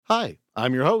Hi,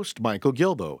 I'm your host, Michael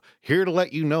Gilbo, here to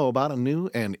let you know about a new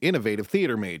and innovative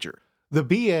theater major, the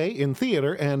BA in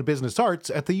Theater and Business Arts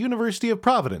at the University of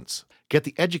Providence. Get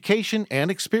the education and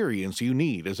experience you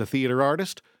need as a theater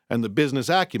artist and the business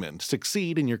acumen to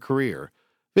succeed in your career.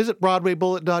 Visit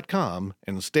BroadwayBullet.com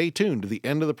and stay tuned to the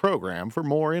end of the program for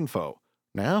more info.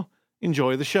 Now,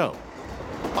 enjoy the show.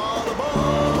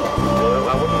 Well,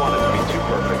 I wouldn't want it to be too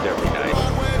perfect every night.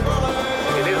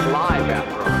 It is live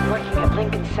after all. Working at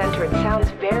Lincoln Center, it sounds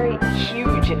very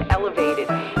huge and elevated,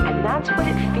 and that's what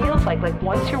it feels like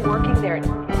once you're working there,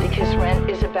 because Rent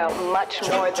is about much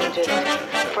more than just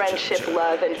friendship,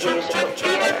 love, and musical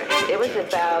theater. It was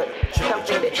about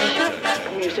something that shook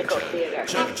musical theater.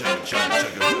 People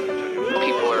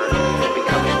are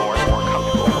becoming more and more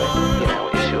comfortable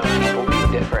with, issue of people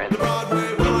being different.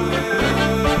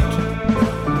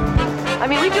 I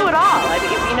mean, we do it all.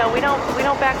 We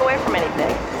don't back away from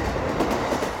anything.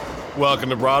 Welcome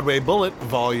to Broadway Bullet,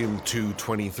 Volume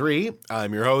 223.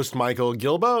 I'm your host, Michael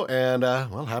Gilbo, and,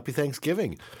 happy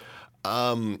Thanksgiving.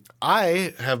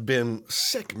 I have been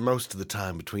sick most of the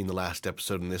time between the last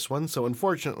episode and this one, so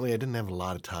unfortunately I didn't have a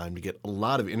lot of time to get a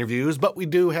lot of interviews, but we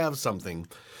do have something.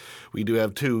 We do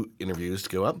have two interviews to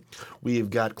go up. We've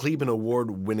got Cleveland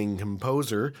Award-winning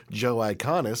composer Joe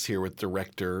Iconis here with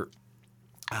director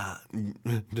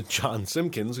John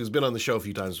Simpkins, who's been on the show a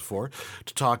few times before,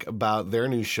 to talk about their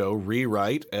new show,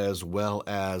 Rewrite, as well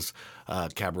as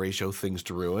cabaret show Things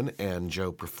to Ruin, and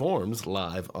Joe performs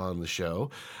live on the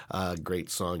show. Great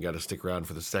song, got to stick around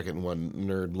for the second one.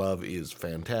 Nerd Love is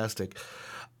fantastic.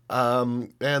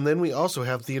 And then we also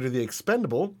have Theater the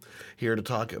Expendable here to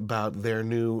talk about their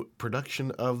new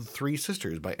production of Three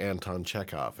Sisters by Anton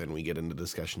Chekhov, and we get into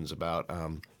discussions about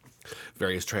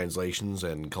various translations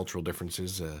and cultural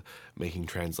differences, making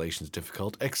translations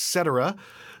difficult, etc.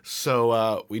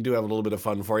 So we do have a little bit of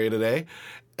fun for you today.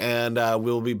 And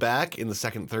we'll be back in the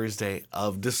second Thursday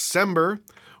of December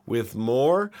with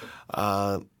more.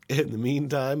 In the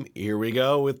meantime, here we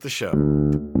go with the show.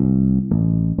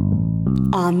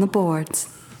 On the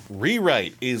boards.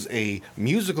 Rewrite is a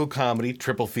musical comedy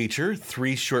triple feature,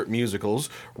 3 short musicals,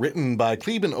 written by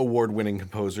Cleveland Award-winning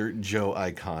composer Joe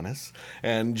Iconis.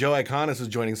 And Joe Iconis is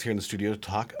joining us here in the studio to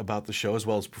talk about the show as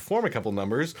well as perform a couple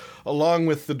numbers, along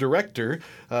with the director,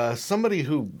 somebody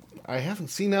who I haven't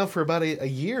seen now for about a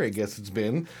year, I guess it's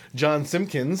been, John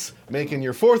Simpkins, making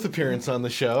your 4th appearance on the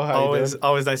show. How you doing?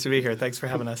 Always nice to be here. Thanks for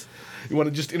having us. You want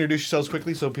to just introduce yourselves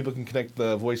quickly so people can connect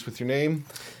the voice with your name?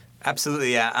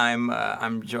 Absolutely, yeah.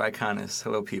 I'm Joe Iconis.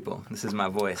 Hello, people. This is my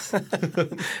voice.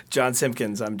 John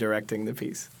Simpkins. I'm directing the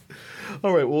piece.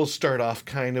 All right, we'll start off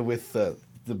kind of with the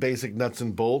basic nuts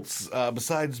and bolts.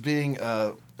 Besides being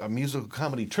a musical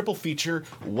comedy triple feature,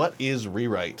 what is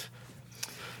Rewrite?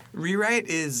 Rewrite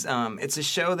is it's a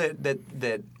show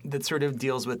that sort of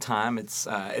deals with time.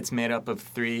 It's made up of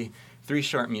three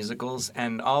short musicals,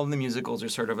 and all of the musicals are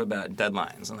sort of about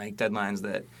deadlines, and deadlines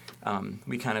that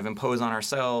we kind of impose on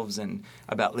ourselves, and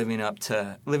about living up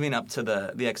to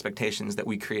the expectations that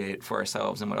we create for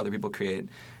ourselves and what other people create.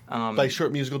 By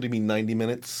short musical, do you mean 90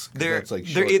 minutes? They're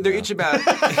they're each about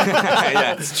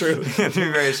yeah, it's true. 3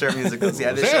 very short musicals.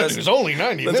 Yeah, it's only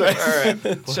 90 minutes. Right. All right.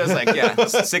 The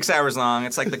show's 6 hours long.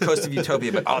 It's like the Coast of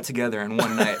Utopia, but all together in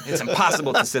one night. It's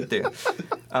impossible to sit through.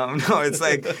 No, it's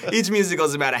each musical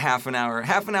is about half an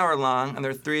hour long, and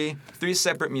they're three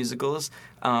separate musicals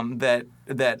that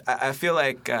I feel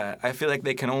like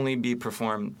they can only be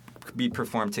performed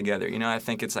together. I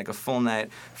think it's like a full night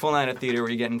of theater where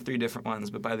you're getting 3 different ones,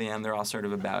 but by the end they're all sort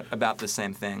of about the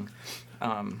same thing.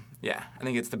 Yeah, I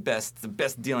think it's the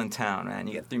best deal in town, man.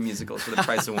 You get 3 musicals for the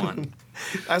price of one.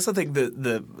 I also think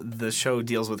the show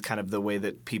deals with kind of the way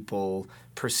that people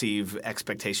perceive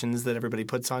expectations that everybody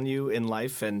puts on you in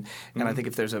life, and I think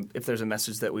if there's a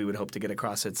message that we would hope to get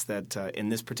across, it's that in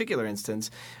this particular instance,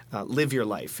 live your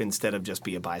life instead of just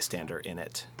be a bystander in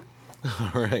it.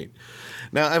 All right.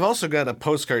 Now, I've also got a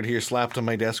postcard here slapped on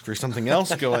my desk for something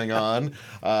else going on,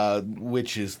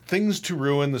 which is Things to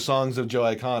Ruin, the Songs of Joe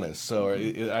Iconis. So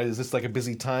is this like a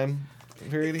busy time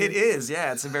period here? It is,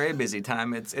 yeah. It's a very busy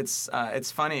time.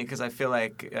 It's funny because I feel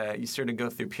like you sort of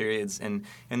go through periods in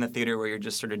the theater where you're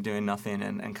just sort of doing nothing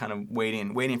and kind of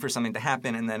waiting for something to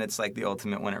happen, and then it's like the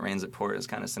ultimate when it rains it pours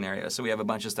kind of scenario. So we have a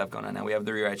bunch of stuff going on now. We have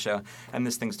the Rewrite show and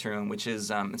this Things to Ruin, which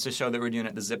is it's a show that we're doing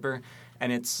at the Zipper,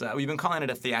 and it's we've been calling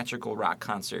it a theatrical rock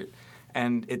concert.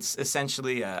 And it's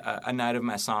essentially a night of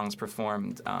my songs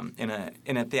performed in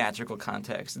a theatrical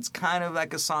context. It's kind of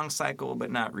like a song cycle, but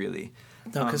not really.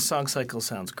 No, because Song Cycle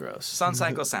sounds gross. Song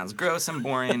Cycle sounds gross and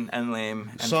boring and lame.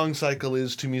 And Song Cycle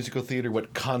is to musical theater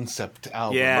what concept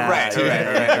album. Yeah. Right.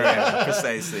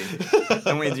 Precisely.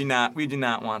 And we do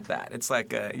not want that. It's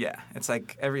like it's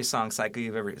like every Song Cycle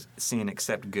you've ever seen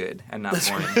except good and not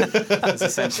boring. That's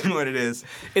essentially what it is.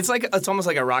 It's almost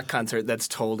like a rock concert that's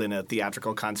told in a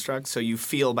theatrical construct. So you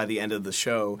feel by the end of the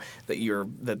show that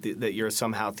you're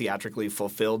somehow theatrically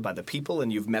fulfilled by the people,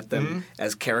 and you've met them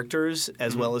as characters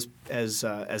as well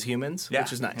as humans,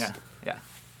 which is nice. Yeah.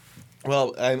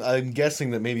 Well, I'm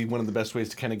guessing that maybe one of the best ways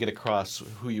to kind of get across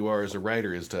who you are as a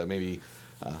writer is to maybe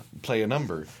play a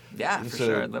number. Yeah, for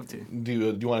sure. I'd love to. Do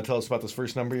you want to tell us about this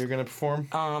first number you're going to perform?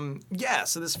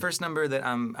 So this first number that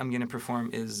I'm going to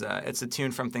perform is it's a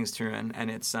tune from Things to Ruin, and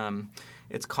it's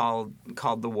called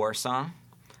The War Song.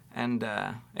 And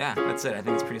that's it. I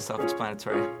think it's pretty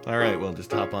self-explanatory. All right, well,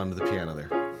 just hop onto the piano there.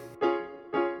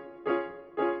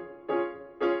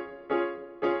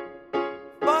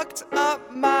 Fucked up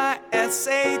my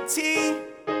SAT.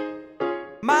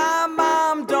 My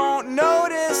mom don't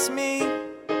notice me.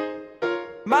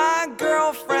 My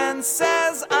girlfriend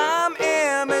says I'm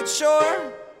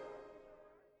immature.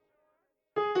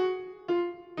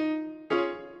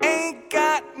 Ain't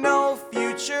got no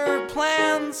future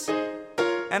plans.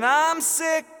 And I'm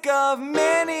sick of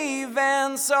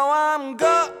minivans, so I'm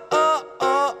going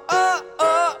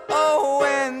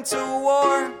to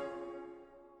war.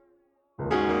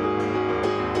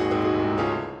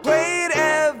 Played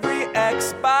every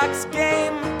Xbox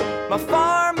game. My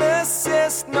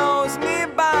pharmacist knows me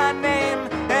by name.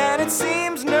 And it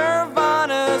seems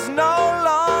Nirvana's no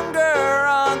longer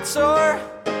on tour.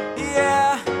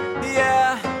 Yeah.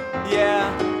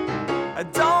 I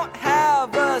don't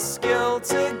have a skill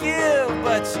to give,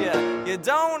 but you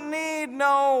don't need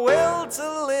no will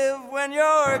to live when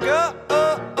you're going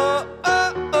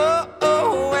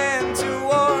to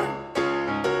war.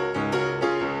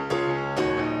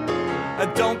 I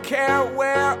don't care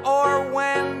where or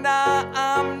when,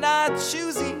 I'm not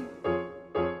choosy.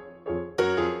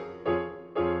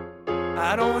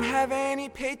 I don't have any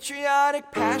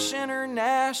patriotic passion or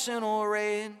national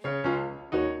rage.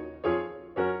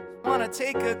 Wanna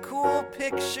take a cool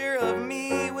picture of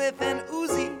me with an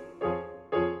Uzi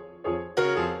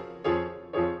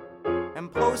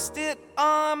and post it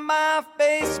on my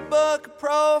Facebook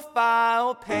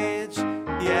profile page.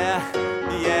 Yeah.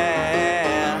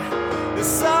 The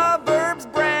suburbs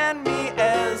brand me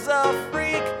as a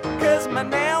freak, 'cause my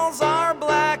nails are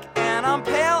black and I'm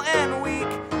pale and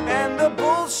weak, and the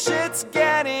bullshit's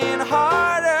getting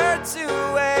harder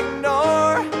to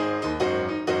ignore.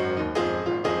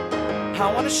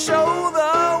 I wanna show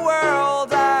the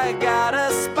world I got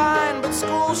a spine, but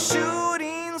school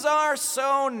shootings are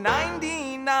so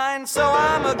 99, so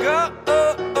I'm a go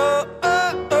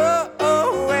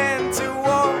into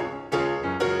war.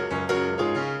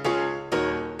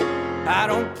 I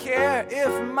don't care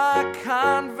if my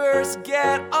Converse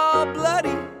get all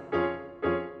bloody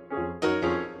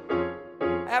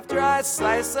after I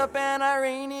slice up an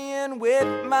Iranian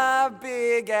with my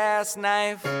big ass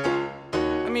knife.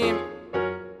 I mean,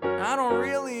 I don't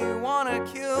really want to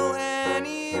kill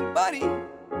anybody,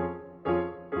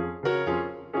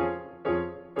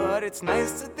 but it's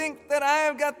nice to think that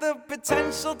I've got the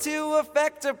potential to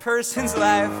affect a person's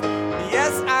life.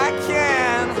 Yes, I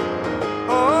can.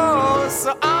 Oh,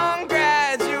 so on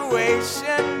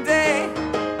graduation day,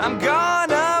 I'm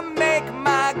gonna make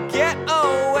my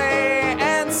getaway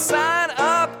and sign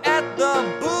up at the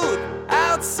booth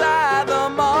outside the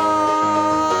mall.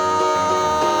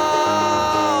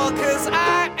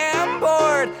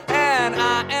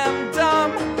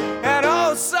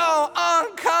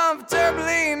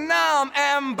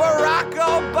 Barack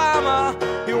Obama,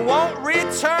 he won't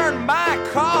return my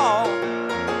call.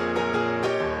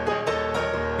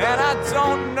 And I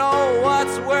don't know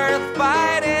what's worth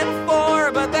fighting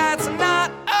for, but that's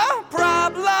not a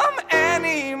problem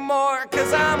anymore,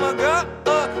 'cause I'm a go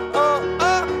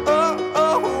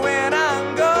when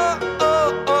I'm go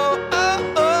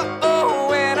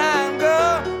when I'm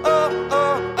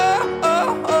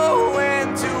go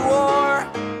into war.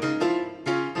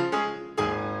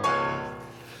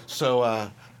 So,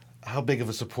 how big of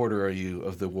a supporter are you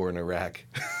of the war in Iraq?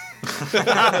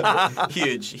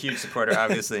 Huge supporter.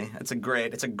 Obviously, it's a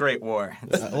great war.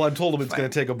 Well, I'm told him it's going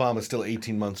to take Obama still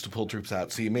 18 months to pull troops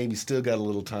out, so you maybe still got a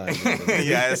little time.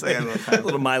 Yeah, it's like a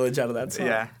little mileage out of that song.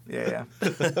 Yeah. Yeah,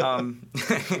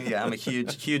 I'm a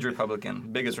huge Republican,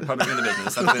 biggest Republican in the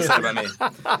business. That's what they said about me.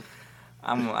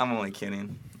 I'm only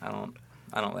kidding.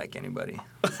 I don't like anybody.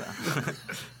 So.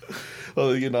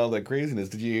 Well, all that craziness.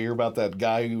 Did you hear about that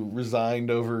guy who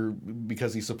resigned over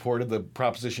because he supported the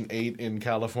Proposition 8 in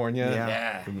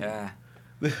California? Yeah.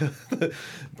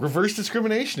 Reverse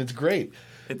discrimination. It's great.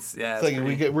 It's like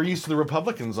we're used to the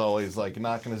Republicans always like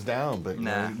knocking us down, but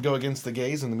Nah. you go against the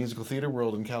gays in the musical theater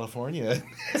world in California.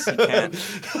 You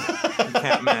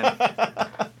can't, man.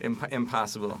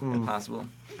 Impossible. Impossible.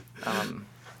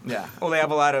 Yeah.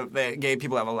 Well, gay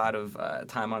people have a lot of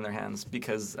time on their hands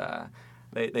because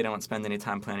they don't spend any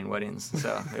time planning weddings,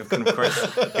 so they can of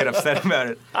course get upset about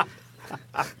it.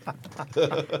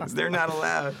 'Cause they're not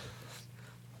allowed.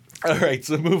 All right,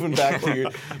 so moving back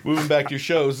to your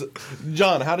shows,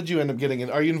 John, how did you end up getting in?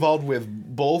 Are you involved with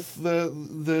both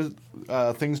the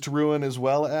Things to Ruin as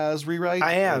well as Rewrite?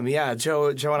 I am, yeah. Joe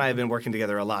and I have been working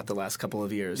together a lot the last couple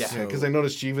of years. Yeah, because I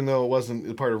noticed even though it wasn't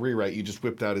a part of Rewrite, you just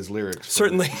whipped out his lyrics.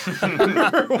 Certainly.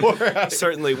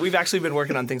 Certainly. We've actually been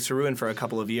working on Things to Ruin for a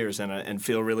couple of years and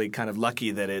feel really kind of lucky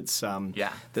that it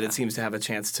seems to have a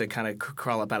chance to kind of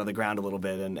crawl up out of the ground a little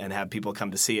bit and have people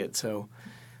come to see it. So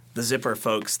the Zipper,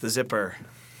 folks, the Zipper.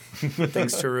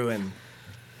 Things to Ruin.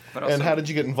 But also, and how did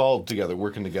you get involved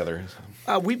working together?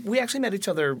 We actually met each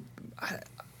other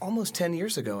almost 10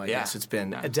 years ago, I guess it's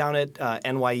been, down at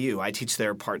NYU. I teach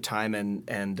there part-time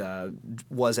and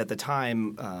was at the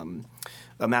time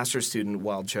a master's student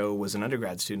while Joe was an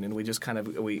undergrad student. And we just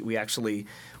we actually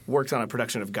worked on a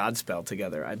production of Godspell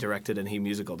together. I directed and he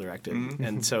musical directed. Mm-hmm.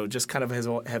 And so just kind of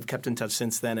have kept in touch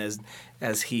since then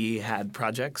as he had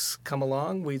projects come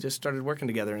along. We just started working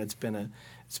together and it's been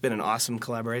an awesome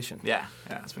collaboration. Yeah,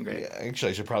 it's been great. Yeah,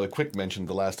 actually, I should probably quick mention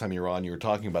the last time you were on, you were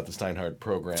talking about the Steinhardt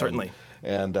program. Certainly.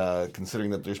 And considering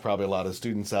that there's probably a lot of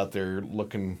students out there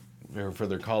looking for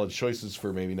their college choices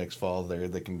for maybe next fall,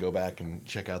 they can go back and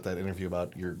check out that interview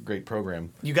about your great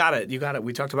program. You got it.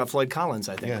 We talked about Floyd Collins,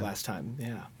 I think, last time.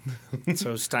 Yeah.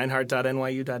 So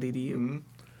steinhardt.nyu.edu. Mm-hmm.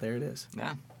 There it is.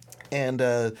 Yeah. And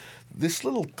this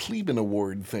little Kleben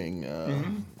Award thing,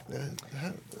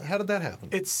 how did that happen?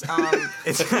 It's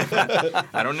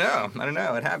I don't know.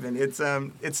 It happened. It's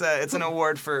an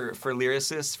award for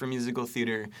lyricists, for musical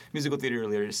theater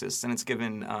lyricists, and it's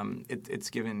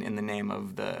given in the name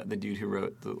of the dude who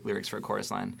wrote the lyrics for a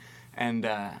chorus line. And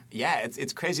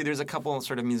it's crazy. There's a couple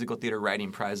sort of musical theater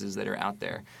writing prizes that are out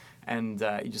there, and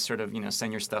you just sort of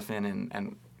send your stuff in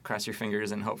and cross your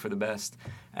fingers and hope for the best.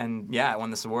 And I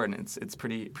won this award, and it's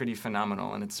pretty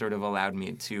phenomenal, and it's sort of allowed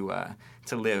me to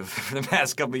live for the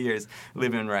past couple of years,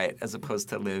 live and write, as opposed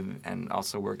to live and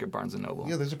also work at Barnes and Noble.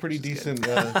 Yeah, there's a pretty decent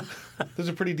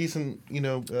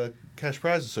cash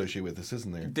prize associated with this,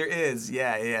 isn't there? There is,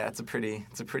 yeah. It's a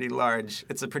pretty large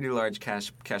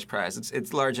cash prize.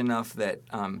 It's large enough that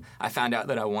I found out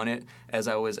that I won it as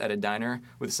I was at a diner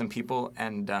with some people,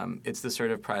 and it's the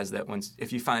sort of prize that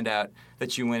if you find out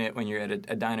that you win it when you're at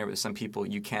a diner with some people,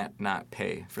 you can't not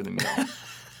pay for the meal.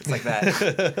 It's like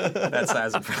that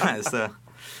size of prize. So,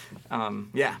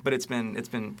 but it's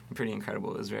been pretty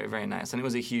incredible. It was very, very nice, and it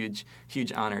was a huge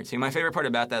honor too. My favorite part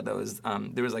about that though is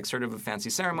there was like sort of a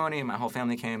fancy ceremony, and my whole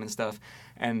family came and stuff,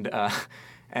 and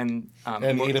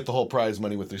ate up the whole prize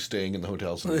money with their staying in the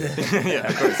hotels. Yeah,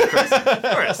 of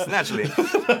course, naturally.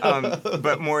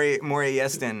 But Maury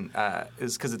Yeston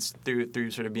is, because it's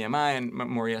through sort of BMI, and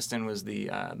Maury Yeston was the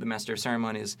master of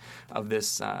ceremonies of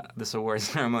this award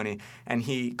ceremony, and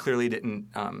he clearly didn't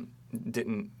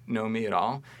know me at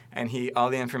all, and all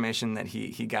the information that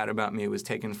he got about me was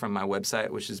taken from my website,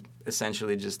 which is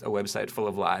essentially just a website full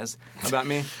of lies about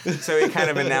me. So he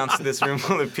kind of announced to this room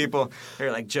full of people.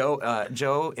 They're like,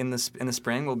 Joe in the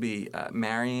spring will be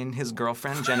marrying his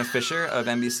girlfriend Jenna Fisher of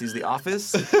NBC's The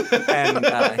Office, and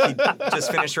he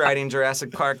just finished writing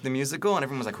Jurassic Park the musical, and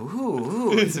everyone was like,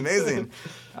 ooh, it's amazing.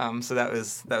 So that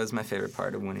was my favorite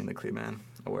part of winning the Kleben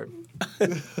Award,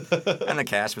 and the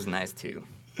cash was nice too.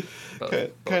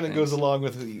 Kind of goes along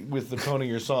with the tone of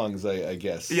your songs, I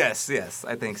guess. Yes,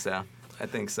 I think so.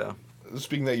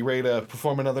 Speaking of that, you ready to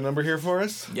perform another number here for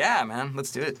us? Yeah, man,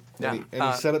 let's do it. Yeah.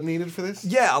 Any setup needed for this?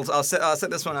 Yeah, I'll set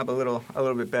this one up a little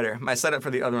bit better. My setup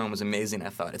for the other one was amazing. I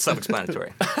thought it's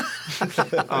self-explanatory.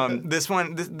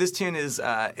 This tune is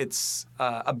a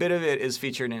bit of it is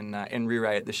featured in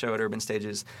Rewrite, the show at Urban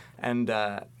Stages, and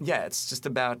it's just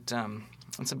about.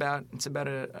 It's about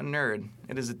a nerd.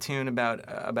 It is a tune about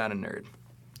a nerd.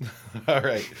 All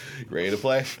right. Ready to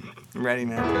play? Ready,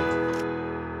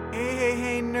 man.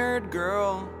 Hey, nerd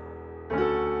girl.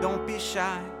 Don't be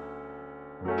shy.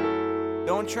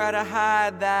 Don't try to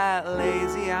hide that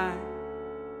lazy eye.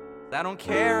 I don't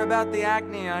care about the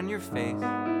acne on your face.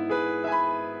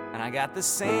 And I got the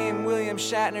same William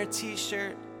Shatner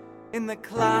t-shirt in the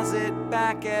closet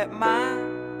back at my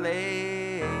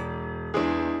place.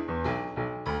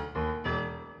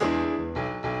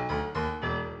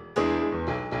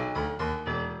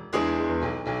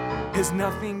 'Cause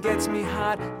nothing gets me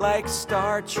hot like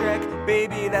Star Trek.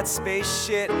 Baby, that space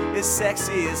shit is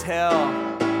sexy as hell.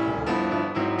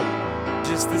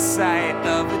 Just the sight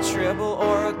of a Tribble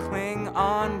or a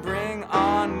Klingon bring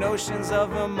on notions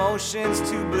of emotions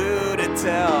too blue to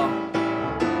tell.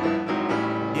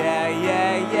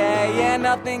 Yeah,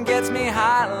 nothing gets me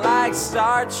hot like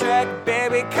Star Trek.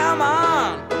 Baby, come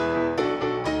on.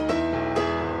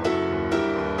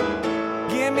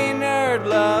 Give me nerd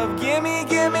love, give me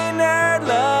nerd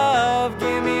love,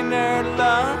 give me nerd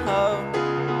love.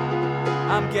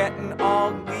 I'm getting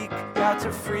all weak, about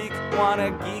to freak,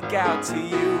 wanna geek out to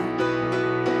you.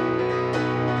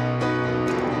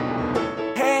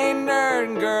 Hey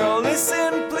nerd girl,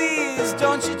 listen please,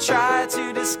 don't you try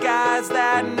to disguise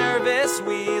that nervous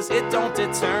wheeze. It don't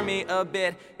deter me a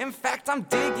bit, in fact I'm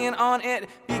digging on it,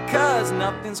 because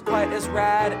nothing's quite as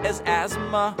rad as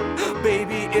asthma.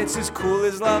 Baby, it's as cool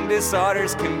as lung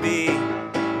disorders can be.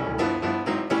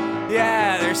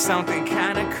 Yeah, there's something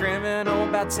kinda criminal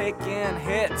about taking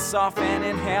hits off an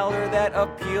inhaler that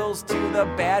appeals to the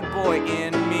bad boy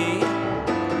in me.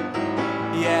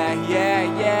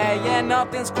 Yeah,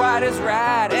 nothing's quite as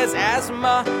rad as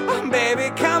asthma. Baby,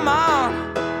 come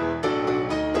on.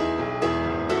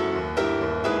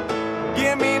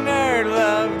 Give me nerd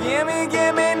love, give me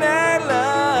nerd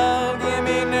love, give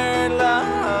me nerd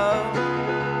love.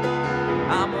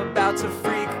 I'm about to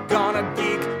freak, gonna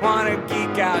geek, wanna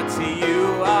geek out to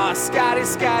you. Aw,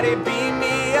 Scotty, beam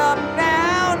me up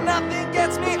now. Nothing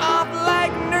gets me off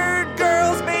like nerd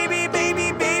girls, baby,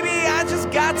 I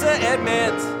just got to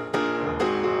admit.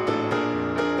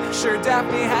 Sure,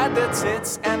 Daphne had the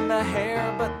tits and the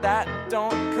hair, but that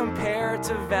don't compare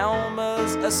to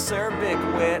Velma's acerbic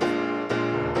wit.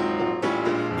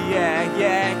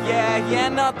 Yeah,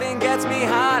 nothing gets me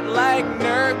hot like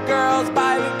nerd girls,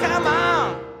 baby, come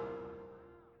on.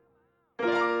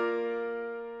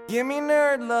 Give me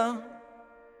nerd love.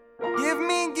 Give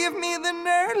me the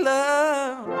nerd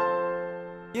love.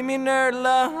 Give me nerd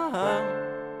love.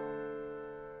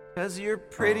 'Cause you're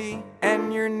pretty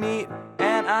and you're neat,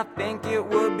 and I think it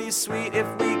would be sweet if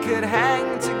we could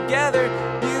hang together,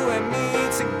 you and me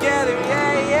together,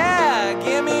 yeah.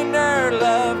 Give me nerd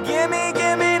love, give me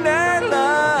nerd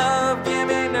love, give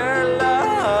me nerd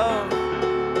love.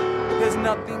 'Cause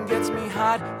nothing gets me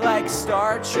hot like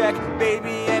Star Trek,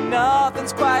 baby, and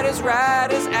nothing's quite as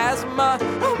rad as asthma,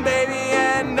 baby,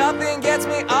 and nothing gets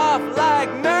me off like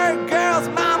nerd girls,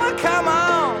 mama, come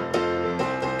on,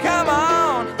 come on.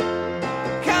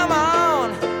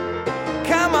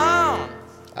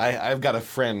 I've got a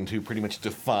friend who pretty much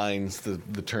defines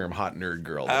the term hot nerd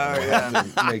girl. Oh, yeah.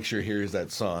 To make sure he hears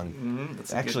that song.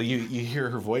 Mm-hmm, Actually, you hear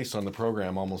her voice on the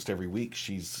program almost every week.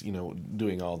 She's,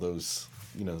 doing all those,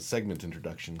 segment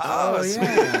introductions. Oh,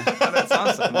 yeah. Oh, that's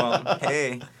awesome. Well,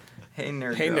 hey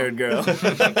nerd Hey, girl. nerd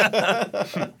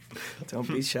girl. Don't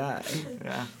be shy.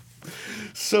 Yeah.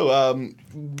 So,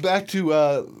 back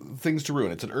to Things to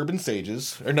Ruin. It's at Urban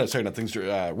Stages. Or no, sorry, not Things to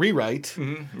Rewrite. Rewrite.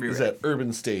 Is at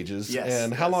Urban Stages. Yes,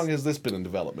 And how yes. long has this been in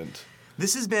development?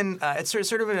 This has been it's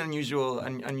sort of an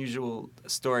unusual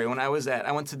story. When I went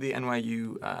to the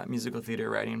NYU musical theater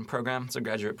writing program. It's a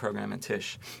graduate program at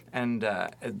Tisch, and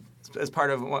as part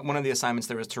of one of the assignments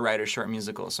there was to write a short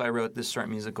musical. So I wrote this short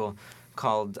musical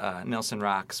called Nelson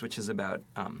Rocks, which is about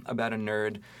a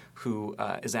nerd who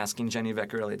is asking Jenny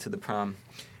Vecchiarelli to the prom.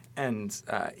 And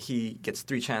he gets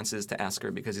 3 chances to ask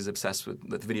her because he's obsessed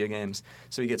with video games.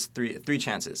 So he gets three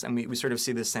chances. And we sort of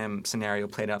see the same scenario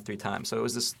played out 3 times. So it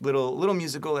was this little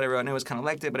musical that I wrote, and I always kind of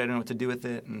liked it, but I didn't know what to do with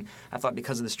it. And I thought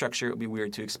because of the structure, it would be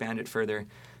weird to expand it further.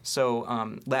 So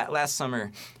last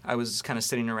summer, I was kind of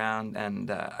sitting around, and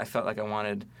I felt like I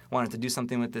wanted to do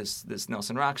something with this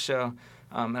Nelson Rocks show.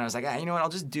 And I was like, you know what?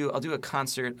 I'll do a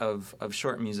concert of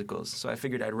short musicals. So I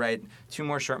figured I'd write 2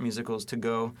 more short musicals to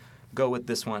go with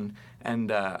this one,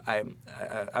 and I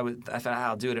thought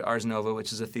I'll do it at Ars Nova,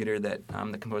 which is a theater that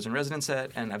I'm the composer in residence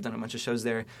at, and I've done a bunch of shows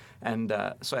there. And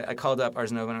so I called up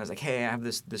Ars Nova and I was like, hey, I have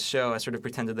this show. I sort of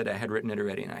pretended that I had written it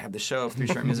already, and I have this show of 3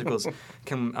 short musicals.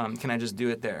 Can I just do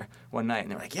it there one night?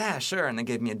 And they were like, yeah, sure. And they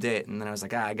gave me a date, and then I was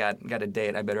like, I got a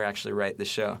date. I better actually write the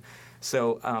show.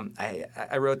 So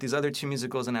I wrote these other 2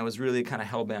 musicals, and I was really kind of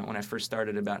hell-bent when I first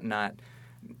started about not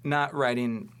not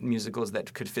writing musicals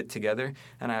that could fit together.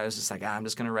 And I was just like, I'm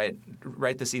just going to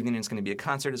write this evening, and it's going to be a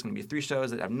concert. It's going to be 3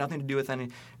 shows that have nothing to do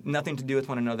with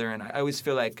one another. And I always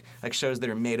feel like shows that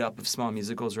are made up of small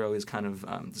musicals are always kind of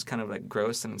just kind of like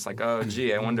gross. And it's like, oh,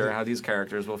 gee, I wonder how these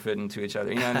characters will fit into each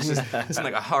other. And it's just it seemed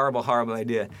like a horrible, horrible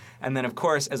idea. And then, of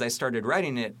course, as I started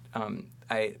writing it,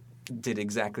 I did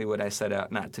exactly what I set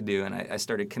out not to do, and I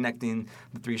started connecting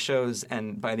the 3 shows.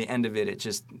 And by the end of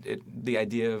it, the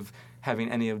idea of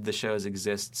having any of the shows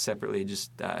exist separately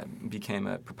just became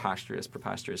a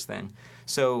preposterous thing.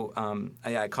 So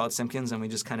I called Simpkins, and we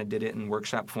just kind of did it in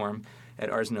workshop form at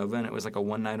Ars Nova, and it was like a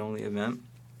one-night-only event.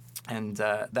 And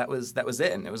that was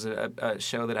it. And it was a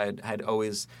show that I'd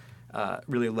always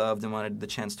really loved and wanted the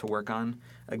chance to work on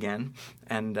again.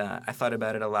 And I thought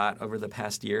about it a lot over the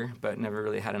past year, but never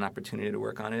really had an opportunity to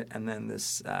work on it. And then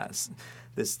this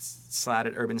slot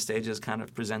at Urban Stages kind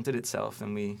of presented itself,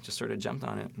 and we just sort of jumped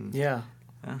on it. And, yeah.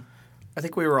 I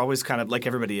think we were always kind of like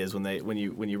everybody is when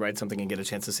you write something and get a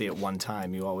chance to see it one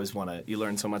time. You always you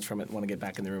learn so much from it, want to get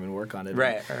back in the room and work on it.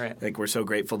 Right. I think we're so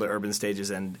grateful to Urban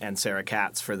Stages and Sarah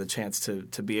Katz for the chance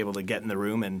to be able to get in the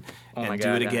room and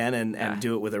do it again and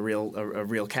do it with a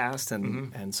real cast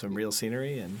and some real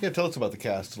scenery. And tell us about the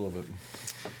cast a little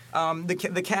bit.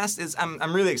 The cast is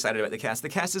I'm really excited about the cast. The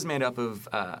cast is made up of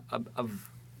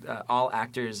all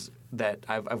actors that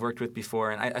I've worked with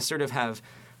before, and I sort of have.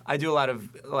 I do a lot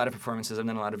of performances. I've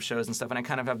done a lot of shows and stuff, and I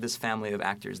kind of have this family of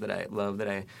actors that I love, that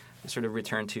I sort of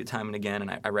return to time and again,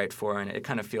 and I write for, and it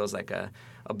kind of feels like a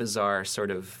bizarre sort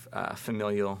of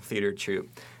familial theater troupe.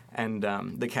 And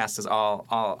the cast is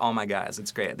all my guys.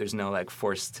 It's great. There's no like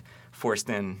forced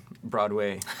in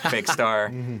Broadway fake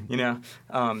star, you know.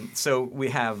 So we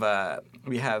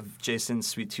have Jason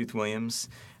Sweet Tooth Williams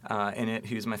in it,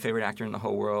 who's my favorite actor in the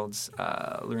whole world.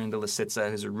 Lorinda Lisitsa,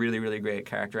 who's a really, really great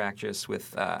character actress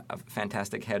with a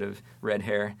fantastic head of red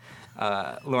hair.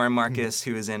 Lauren Marcus,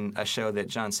 who is in a show that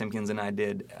John Simpkins and I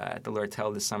did at the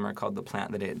Lortel this summer called The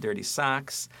Plant That Ate Dirty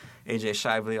Socks. AJ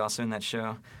Shively also in that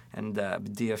show. And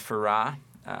Dia Farah,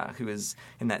 who is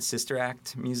in that Sister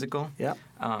Act musical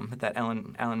that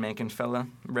Alan Menken fella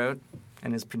wrote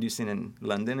and is producing in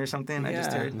London or something. I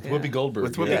just heard. With Whoopi Goldberg.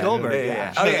 With Whoopi Goldberg.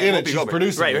 Yeah. Oh, yeah. Whoopi Goldberg.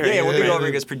 Producing. Right. Whoopi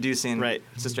Goldberg is producing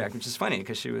Sister Act, which is funny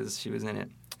because she was in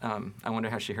it. I wonder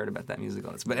how she heard about that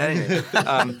musical. But anyway,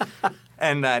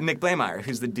 and Nick Blaemire,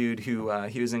 who's the dude who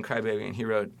he was in Crybaby, and he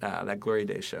wrote that Glory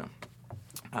Days show.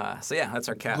 So yeah, that's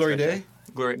our cast. Glory right Day? there.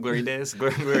 Glory Days?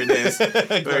 Glory Days.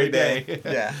 Glory Day.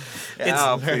 Yeah.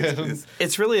 Please.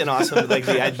 It's really an awesome, like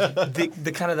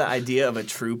the kind of the idea of a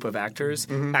troupe of actors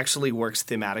actually works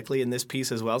thematically in this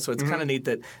piece as well. So it's kind of neat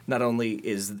that not only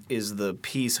is the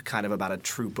piece kind of about a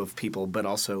troupe of people, but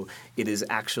also it is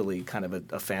actually kind of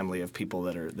a family of people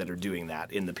that are doing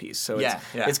that in the piece. So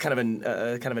it's kind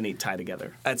of a neat tie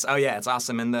together. It's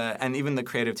awesome. And even the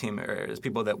creative team is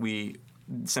people that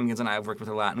Simpkins and I have worked with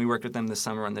a lot, and we worked with them this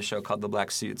summer on the show called The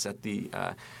Black Suits at the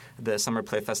Summer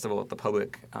Play Festival at the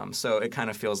Public. So it kind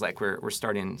of feels like we're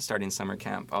starting summer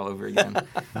camp all over again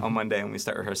on Monday when we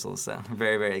start rehearsals. So I'm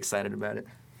very, very excited about it.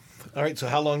 All right, so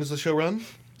how long does the show run?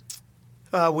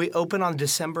 We open on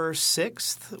December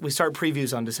 6th. We start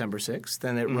previews on December 6th,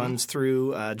 and it runs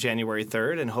through January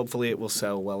 3rd, and hopefully it will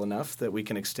sell well enough that we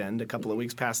can extend a couple of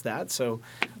weeks past that. So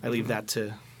I leave that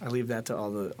to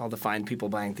all the fine people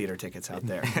buying theater tickets out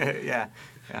there. Yeah.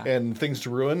 And Things to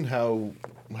Ruin, how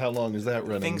long is that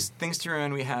running? Things to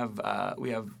Ruin, we have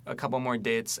a couple more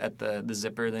dates at the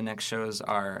Zipper. The next shows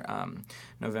are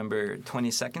November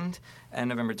 22nd and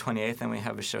November 28th, and we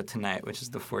have a show tonight, which is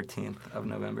the 14th of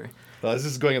November. Well, this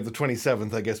is going up the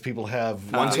 27th. I guess people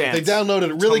have one chance. They download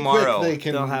it really tomorrow. Quick.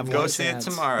 They'll have go see it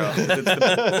tomorrow. It's the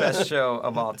best show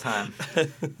of all time.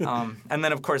 And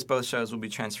then, of course, both shows will be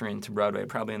transferring to Broadway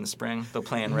probably in the spring. They'll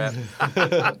play in Rep.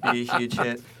 Be a huge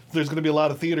hit. There's going to be a lot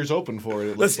of theaters open for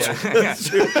it. That's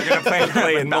true. You're going to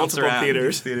play in multiple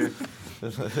theaters. I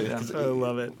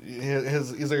love it.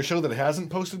 Is there a show that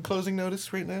hasn't posted closing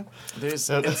notice right now?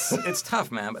 It's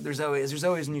tough, man. But there's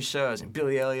always new shows. And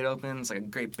Billy Elliot opens like a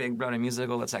great big Broadway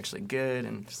musical that's actually good,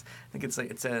 and I think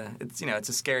it's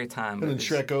a scary time. And then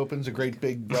Shrek opens a great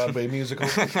big Broadway musical.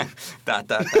 No,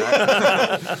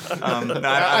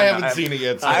 I haven't seen it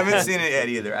yet. So. I haven't seen it yet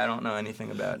either. I don't know anything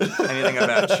about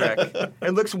Shrek.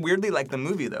 It looks weirdly like the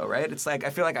movie, though, right? It's like I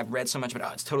feel like I've read so much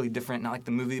about it's totally different, not like the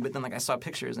movie. But then like I saw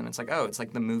pictures, and it's like it's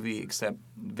like the movie except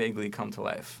vaguely come to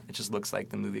life. It just looks like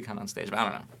the movie come on stage. But I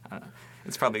don't know.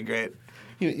 It's probably great.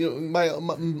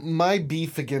 My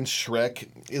beef against Shrek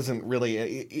isn't really.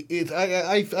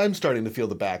 I'm starting to feel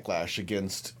the backlash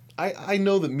against. I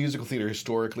know that musical theater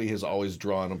historically has always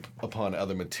drawn upon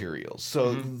other materials,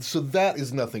 so that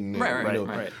is nothing new,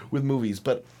 Right. with movies.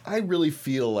 But I really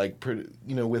feel like,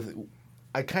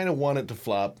 I kind of want it to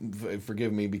flop.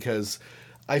 Forgive me, because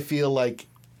I feel like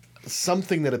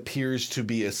something that appears to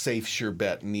be a safe, sure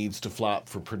bet needs to flop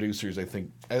for producers. I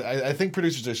think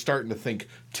producers are starting to think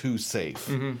too safe.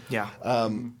 Yeah.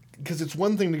 Because it's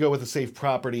one thing to go with a safe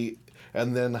property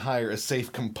and then hire a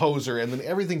safe composer, and then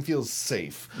everything feels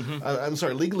safe. I'm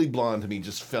sorry, Legally Blonde to me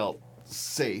just felt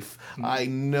safe. I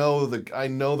know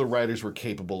the writers were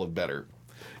capable of better.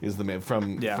 Is the man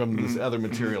from this other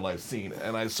material I've seen,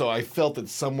 and I felt that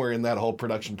somewhere in that whole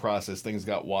production process things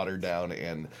got watered down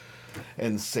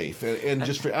and safe, and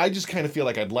I just kind of feel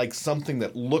like I'd like something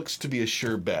that looks to be a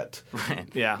sure bet, Right.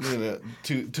 Yeah.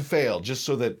 to fail, just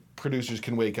so that producers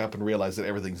can wake up and realize that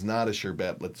everything's not a sure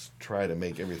bet. Let's try to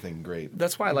make everything great.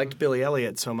 That's why I liked Billy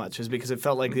Elliot so much, is because it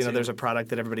felt like there's a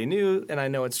product that everybody knew, and I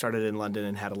know it started in London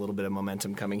and had a little bit of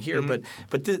momentum coming here, but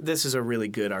this is a really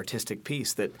good artistic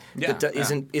piece that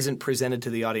isn't presented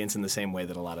to the audience in the same way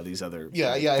that a lot of these other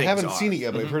I things haven't are. seen it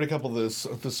yet, but I've heard a couple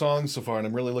of the songs so far, and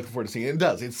I'm really looking forward to seeing it. It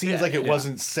does. It seems like it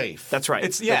wasn't safe. That's right.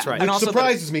 That's right. And Which also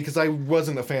surprises me because I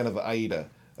wasn't a fan of Aida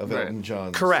of Elton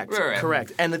John's. Correct. Right.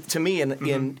 Correct. And to me,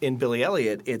 in Billy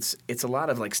Elliot, it's a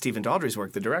lot of like Stephen Daldry's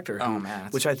work, the director,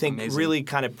 which I think amazing. really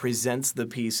kind of presents the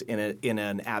piece in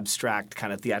an abstract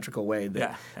kind of theatrical way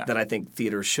that I think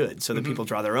theater should, so that people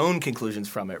draw their own conclusions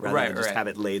from it rather than just have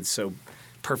it laid so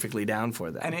perfectly down for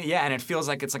them. And it feels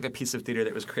like it's like a piece of theater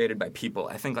that was created by people.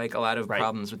 I think like a lot of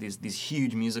problems with these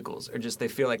huge musicals are just they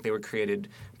feel like they were created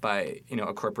by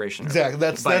a corporation. Exactly.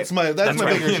 That's my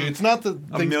bigger issue. It's not the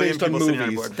things based on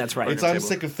movies. That's right. It's I'm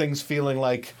sick of things feeling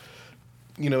like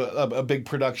a big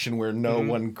production where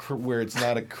where it's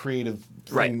not a creative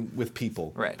thing with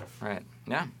people. Right.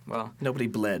 Yeah. Well, Nobody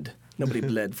bled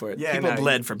for it. Yeah, People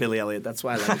bled for Billy Elliot. That's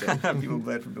why I liked it. people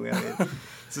bled for Billy Elliot.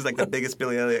 This is like the biggest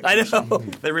Billy Elliot. I know. commercial.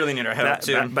 They really need our help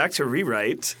too. Back to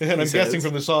Rewrite. And I'm guessing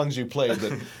from the songs you played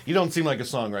that you don't seem like a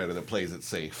songwriter that plays it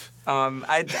safe.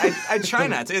 I try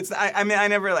not to. I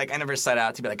never set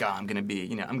out to be like, oh, I'm gonna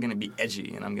be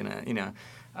edgy and I'm gonna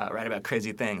write about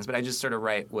crazy things. But I just sort of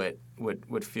write what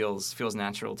feels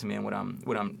natural to me and what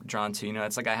I'm drawn to.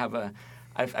 It's like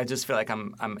I just feel like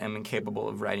I'm incapable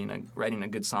of writing a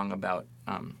good song about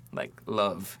like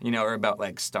love, or about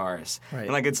like stars. Right.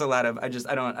 And like it's a lot of I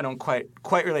don't quite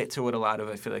relate to what a lot of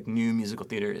I feel like new musical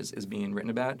theater is being written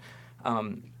about.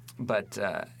 But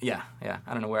I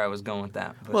don't know where I was going with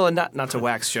that. But. Well, and not to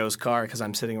wax Joe's car because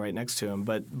I'm sitting right next to him,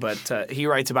 but he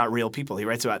writes about real people. He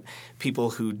writes about people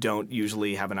who don't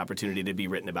usually have an opportunity to be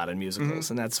written about in musicals,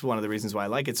 and that's one of the reasons why I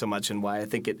like it so much and why I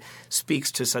think it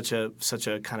speaks to such a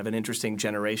kind of an interesting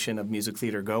generation of music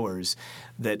theater goers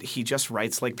that he just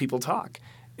writes like people talk.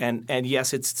 And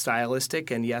yes, it's stylistic,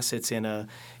 and yes, it's in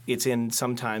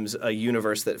sometimes a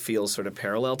universe that feels sort of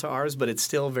parallel to ours, but it's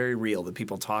still very real. That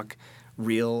people talk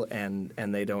real, and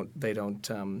they don't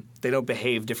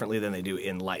behave differently than they do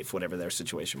in life, whatever their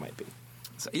situation might be.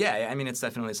 So, I mean, it's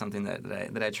definitely something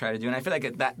that I try to do, and I feel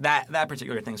like that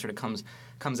particular thing sort of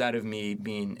comes out of me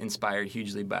being inspired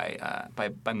hugely by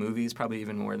movies, probably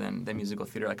even more than musical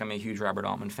theater. Like I'm a huge Robert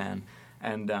Altman fan,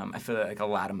 and I feel like a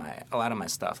lot of my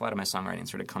stuff, a lot of my songwriting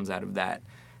sort of comes out of that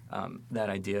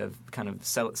idea of kind of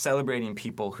celebrating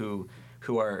people who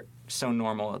are so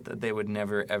normal that they would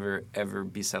never ever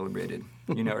be celebrated,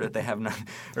 or that they have not,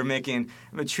 or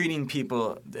treating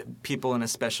people in a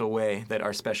special way that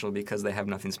are special because they have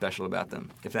nothing special about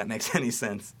them. If that makes any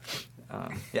sense,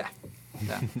 yeah.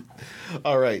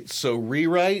 All right, so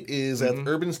Rewrite is at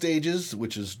Urban Stages,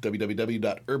 which is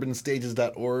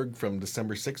www.urbanstages.org from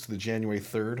December 6th to the January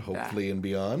 3rd, hopefully, and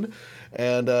beyond.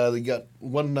 And you got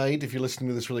one night, if you're listening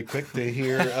to this really quick, to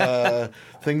hear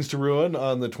Things to Ruin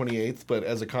on the 28th. But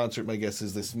as a concert, my guess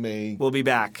is this may We'll be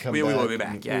back. We will be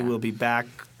back, yeah. We will be back.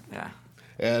 Yeah.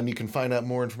 And you can find out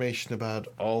more information about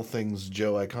all things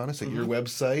Joe Iconis at your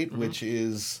website, which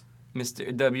is...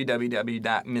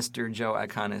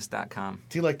 www.mrjoeiconis.com.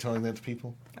 Do you like telling that to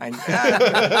people? When it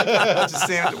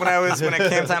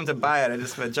came time to buy it, I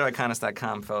just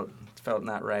joeiconis.com felt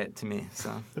not right to me.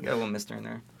 So got a little Mr. in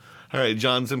there. All right,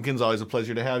 John Simpkins, always a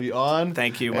pleasure to have you on.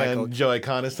 Thank you, Michael. And Joe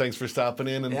Iconis, thanks for stopping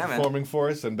in and performing for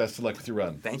us, and best of luck with your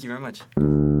run. Thank you very much.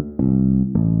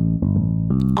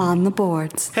 On the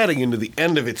boards. Heading into the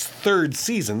end of its third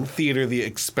season, Theater the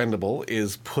Expendable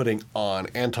is putting on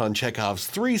Anton Chekhov's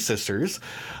Three Sisters,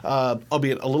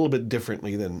 albeit a little bit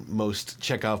differently than most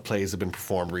Chekhov plays have been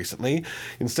performed recently.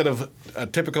 Instead of a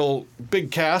typical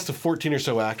big cast of 14 or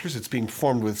so actors, it's being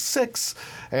performed with 6,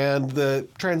 and the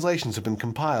translations have been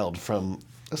compiled from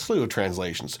a slew of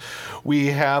translations. We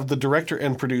have the director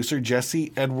and producer,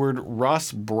 Jesse Edward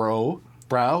Rossbrow.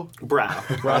 Brow?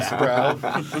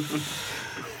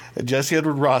 Jesse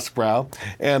Edward Rossbrow,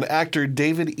 and actor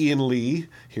David Ian Lee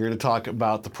here to talk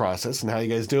about the process. And how you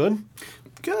guys doing?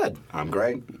 Good. I'm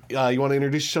great. You want to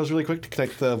introduce yourselves really quick to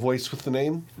connect the voice with the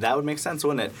name? That would make sense,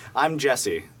 wouldn't it? I'm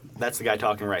Jesse. That's the guy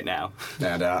talking right now.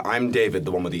 And I'm David,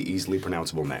 the one with the easily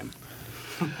pronounceable name.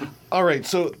 All right,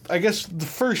 so I guess the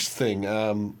first thing,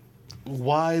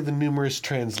 why the numerous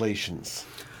translations?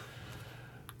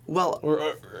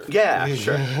 Well, yeah,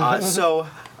 sure. So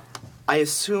I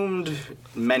assumed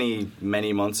many,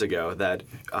 many months ago that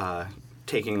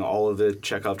taking all of the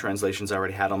Chekhov translations I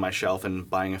already had on my shelf and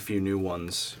buying a few new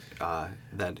ones,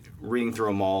 that reading through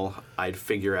them all, I'd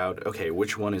figure out, okay,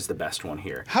 which one is the best one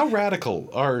here. How radically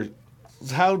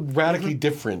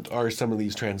different are some of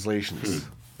these translations?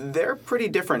 They're pretty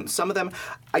different. Some of them,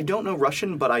 I don't know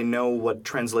Russian, but I know what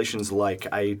translation's like.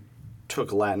 I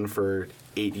took Latin for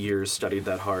 8 years, studied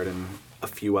that hard, and a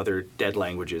few other dead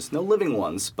languages. No living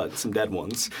ones, but some dead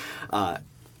ones.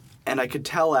 And I could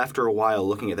tell after a while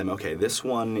looking at them, okay, this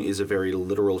one is a very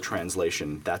literal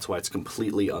translation. That's why it's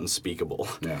completely unspeakable.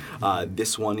 Yeah.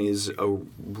 This one is a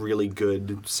really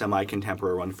good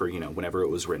semi-contemporary one for, whenever it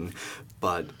was written.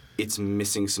 But it's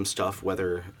missing some stuff,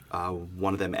 whether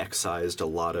one of them excised a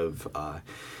lot of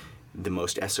the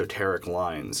most esoteric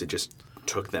lines. It just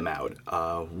took them out.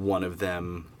 One of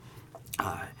them,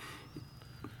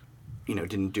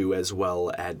 didn't do as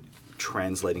well at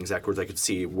translating exact words. I could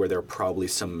see where there are probably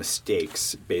some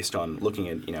mistakes based on looking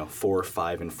at 4 or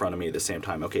 5 in front of me at the same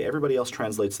time. Okay, everybody else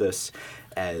translates this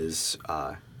as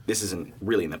this isn't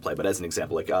really in the play, but as an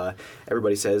example, like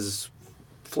everybody says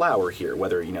flower here,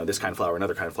 whether this kind of flower,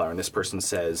 another kind of flower, and this person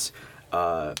says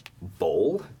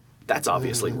bowl. That's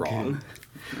obviously wrong.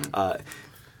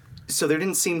 So there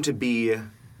didn't seem to be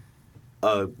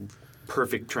a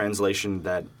perfect translation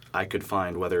that I could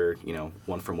find, whether,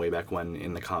 one from way back when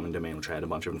in the common domain, which I had a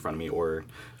bunch of in front of me, or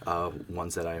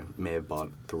ones that I may have bought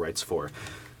the rights for.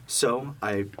 So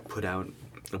I put out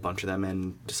a bunch of them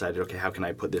and decided, okay, how can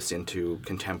I put this into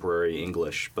contemporary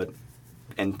English,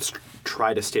 and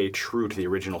try to stay true to the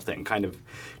original thing, kind of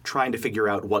trying to figure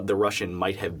out what the Russian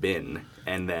might have been,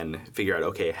 and then figure out,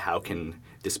 okay, how can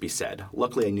this be said?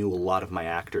 Luckily, I knew a lot of my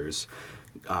actors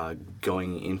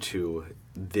going into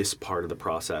this part of the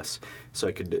process, so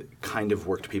I could kind of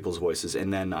work to people's voices,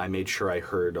 and then I made sure I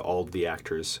heard all of the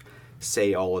actors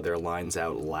say all of their lines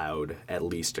out loud at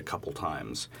least a couple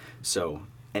times. So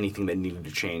anything that needed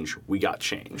to change, we got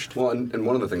changed. Well, and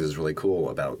one of the things that's really cool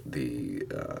about the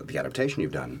adaptation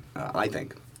you've done, I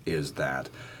think, is that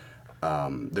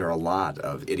there are a lot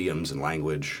of idioms and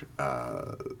language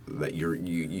that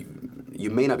you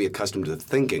may not be accustomed to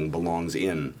thinking belongs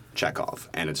in Chekhov,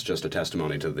 and it's just a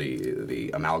testimony to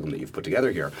the amalgam that you've put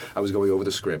together here. I was going over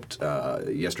the script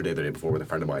yesterday, the day before, with a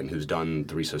friend of mine who's done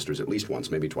Three Sisters at least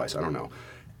once, maybe twice, I don't know,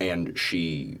 and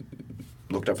she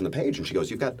looked up from the page and she goes,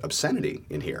 "You've got obscenity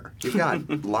in here. You've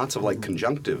got lots of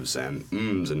conjunctives and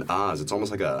ums and ahs. It's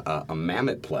almost like a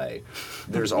Mamet play.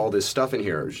 There's all this stuff in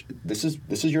here. This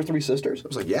is your Three Sisters?" I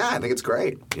was like, "Yeah, I think it's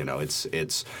great.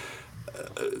 It's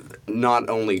not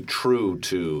only true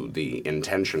to the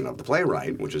intention of the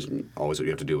playwright, which is always what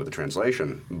you have to do with a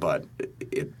translation, but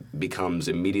it becomes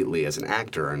immediately, as an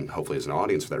actor and hopefully as an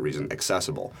audience for that reason,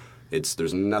 accessible."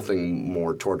 There's nothing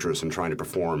more torturous than trying to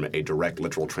perform a direct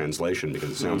literal translation because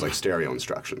it sounds like stereo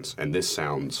instructions, and this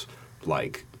sounds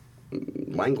like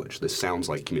language. This sounds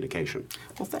like communication.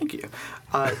 Well, thank you.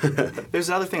 There's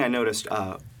another thing I noticed.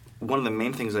 One of the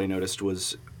main things I noticed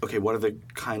was, okay, what are the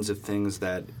kinds of things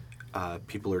that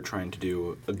people are trying to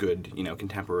do a good,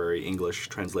 contemporary English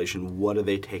translation? What do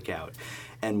they take out?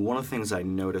 And one of the things I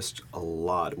noticed a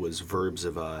lot was verbs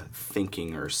of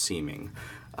thinking or seeming.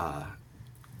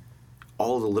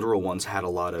 All the literal ones had a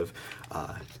lot of,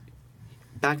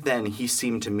 back then he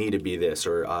seemed to me to be this,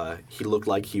 or he looked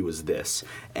like he was this.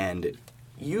 And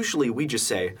usually we just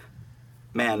say,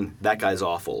 man, that guy's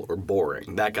awful, or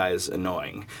boring, that guy's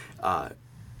annoying.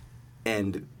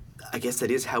 And I guess that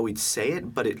is how we'd say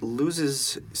it, but it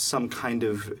loses some kind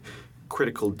of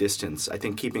critical distance. I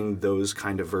think keeping those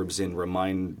kind of verbs in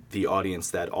remind the audience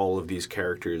that all of these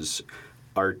characters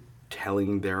are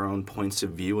telling their own points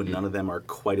of view, and none of them are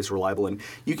quite as reliable. And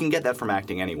you can get that from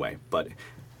acting anyway, but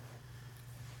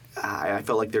I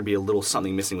felt like there'd be a little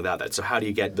something missing without that. So how do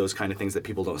you get those kind of things that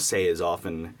people don't say as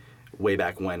often way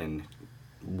back when and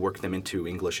work them into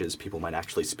English as people might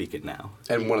actually speak it now.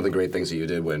 And one of the great things that you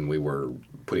did when we were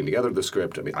putting together the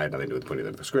script, I mean, I had nothing to do with putting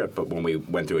together the script, but when we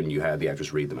went through it and you had the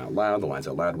actors read them out loud, the lines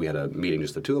out loud, we had a meeting,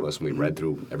 just the two of us, and we read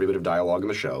through every bit of dialogue in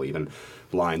the show, even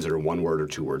lines that are 1 word or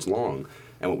 2 words long.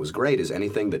 And what was great is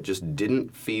anything that just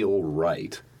didn't feel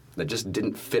right, that just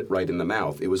didn't fit right in the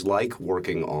mouth, it was like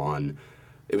working on...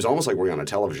 It was almost like working on a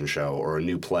television show or a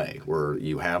new play where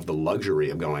you have the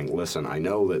luxury of going, listen, I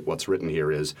know that what's written here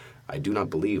is, I do not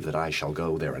believe that I shall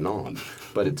go there anon.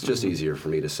 But it's just easier for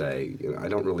me to say, I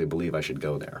don't really believe I should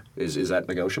go there. Is that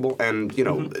negotiable? And, it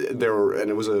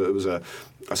was a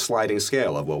sliding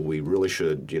scale of, well, we really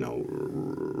should,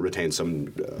 retain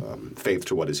some faith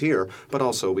to what is here, but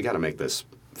also we got to make this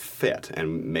fit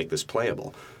and make this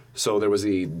playable. So there was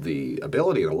the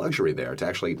ability and the luxury there to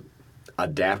actually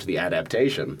adapt the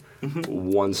adaptation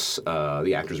once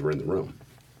the actors were in the room.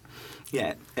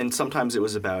 Yeah, and sometimes it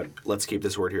was about, let's keep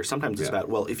this word here. Sometimes it's about,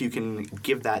 well, if you can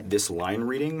give that this line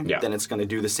reading, then it's going to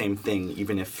do the same thing,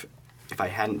 even if I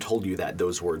hadn't told you that,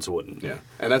 those words wouldn't. Yeah,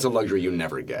 and that's a luxury you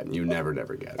never get. You never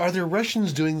get. Are there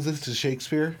Russians doing this to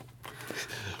Shakespeare?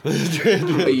 Must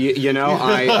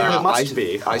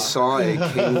be. I saw a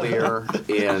King Lear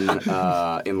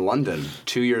in London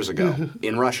 2 years ago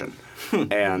in Russian.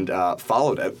 And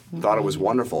followed it, thought it was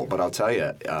wonderful, but I'll tell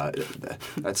you,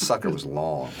 that sucker was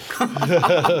long.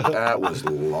 That was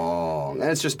long. And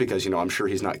it's just because, I'm sure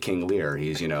he's not King Lear.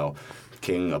 He's,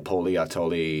 King Anatoly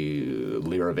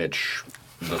Learovich,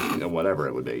 whatever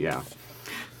it would be, yeah.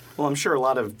 Well, I'm sure a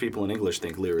lot of people in English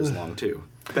think Lear is long, too.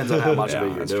 Depends on how much of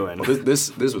it you're doing. Well,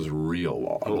 this was real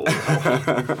long.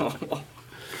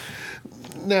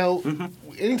 Now,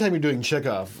 anytime you're doing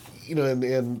Chekhov,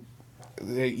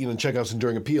 and Chekhov's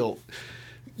Enduring Appeal,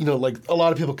 like a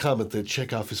lot of people comment that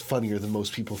Chekhov is funnier than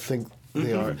most people think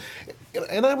they are.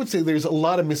 And I would say there's a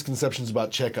lot of misconceptions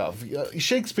about Chekhov.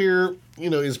 Shakespeare,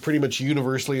 is pretty much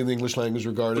universally in the English language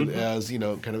regarded as, kind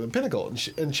of a pinnacle.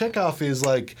 And Chekhov is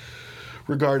like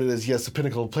regarded as, yes, the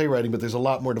pinnacle of playwriting, but there's a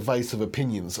lot more divisive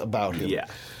opinions about him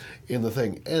in the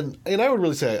thing. And I would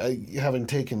really say, having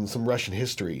taken some Russian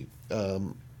history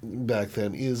back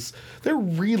then, is there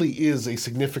really is a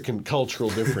significant cultural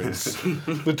difference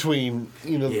between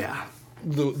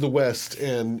the West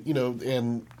and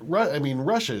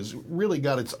Russia's really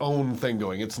got its own thing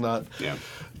going. It's not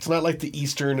like the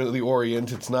Eastern or the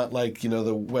Orient. It's not like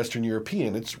the Western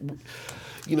European. It's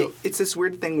it's this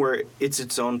weird thing where it's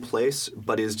its own place,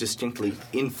 but is distinctly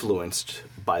influenced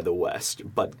by the West.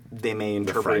 But they may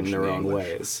interpret it in their own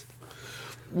ways.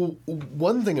 Well,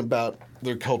 one thing about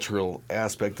their cultural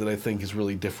aspect that I think is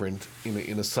really different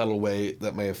in a subtle way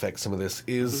that may affect some of this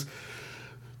is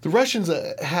the Russians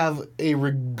have a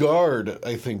regard,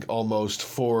 I think, almost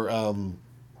for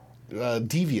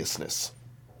deviousness.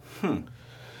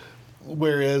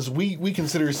 Whereas we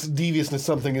consider deviousness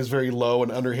something as very low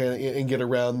and underhand and get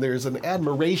around. There's an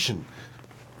admiration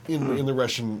in the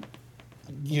Russian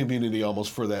community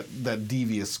almost for that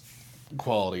devious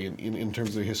quality in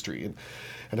terms of history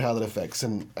and how that affects.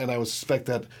 And I would suspect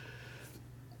that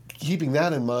keeping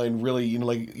that in mind, really,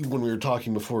 like when we were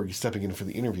talking before stepping in for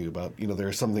the interview about, there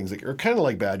are some things that are kind of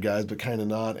like Bad Guys, but kind of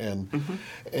not.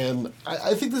 And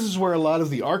I think this is where a lot of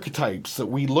the archetypes that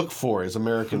we look for as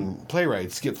American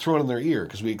playwrights get thrown in their ear,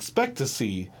 because we expect to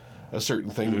see a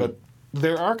certain thing, but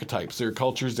they're archetypes. Their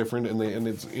culture is different, and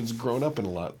it's grown up in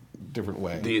a lot different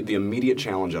way. The immediate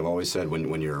challenge, I've always said,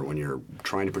 when you're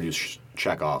trying to produce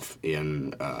Chekhov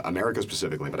in America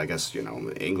specifically, but I guess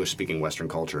English-speaking Western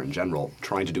culture in general,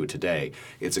 trying to do it today,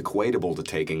 it's equatable to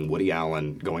taking Woody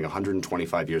Allen, going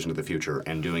 125 years into the future,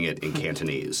 and doing it in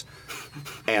Cantonese.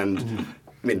 And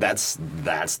I mean, that's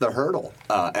the hurdle.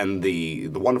 And the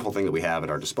wonderful thing that we have at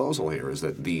our disposal here is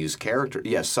that these characters,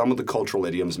 yes, some of the cultural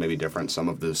idioms may be different, some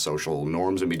of the social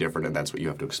norms may be different, and that's what you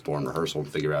have to explore in rehearsal and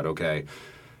figure out, okay,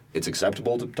 it's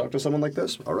acceptable to talk to someone like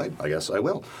this? All right, I guess I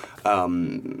will.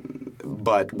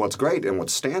 But what's great and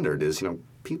what's standard is,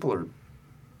 people are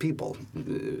people.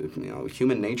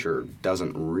 Human nature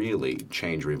doesn't really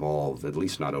change or evolve, at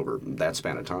least not over that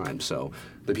span of time. So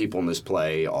the people in this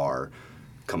play are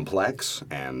complex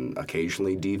and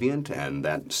occasionally deviant, and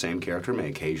that same character may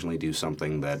occasionally do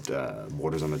something that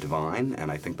borders on the divine,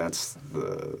 and I think that's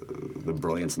the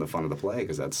brilliance and the fun of the play,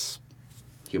 because that's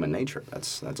human nature.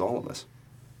 That's all of us.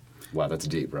 Wow, that's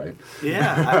deep, right?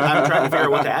 Yeah, I'm trying to figure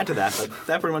out what to add to that, but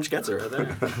that pretty much gets it right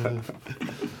there.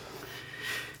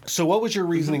 So what was your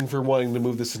reasoning for wanting to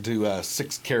move this into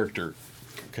sixth character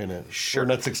kind of? Sure. Or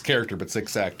not sixth character, but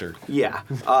sixth actor. Yeah.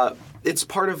 It's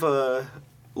part of a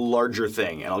larger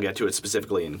thing, and I'll get to it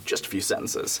specifically in just a few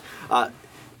sentences.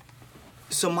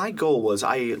 So my goal was,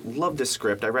 I loved this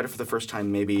script. I read it for the first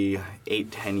time maybe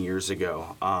 8-10 years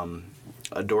ago.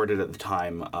 Adored it at the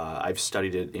time. I've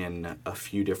studied it in a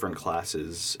few different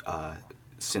classes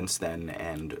since then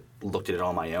and looked at it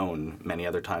on my own many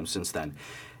other times since then.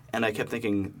 And I kept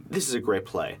thinking, this is a great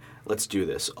play. Let's do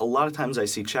this. A lot of times I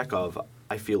see Chekhov,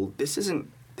 I feel this isn't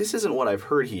what I've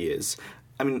heard he is.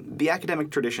 I mean, the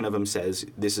academic tradition of him says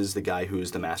this is the guy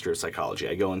who's the master of psychology.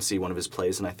 I go and see one of his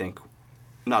plays and I think,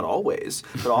 not always,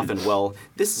 but often, well,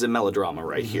 this is a melodrama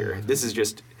right here. This is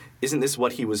just, isn't this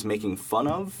what he was making fun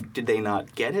of? Did they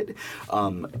not get it?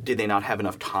 Did they not have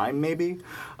enough time, maybe?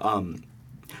 I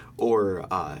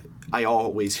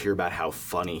always hear about how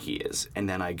funny he is, and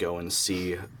then I go and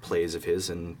see plays of his,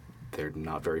 and they're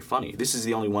not very funny. This is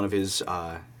the only one of his,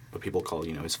 what people call,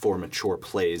 his 4 mature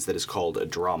plays that is called a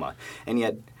drama. And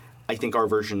yet, I think our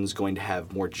version's going to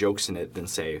have more jokes in it than,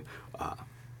 say,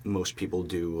 most people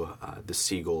do The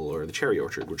Seagull or The Cherry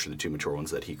Orchard, which are the 2 mature ones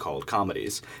that he called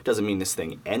comedies. Doesn't mean this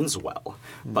thing ends well,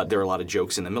 but there are a lot of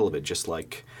jokes in the middle of it, just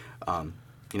like, a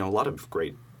lot of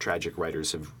great tragic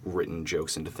writers have written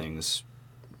jokes into things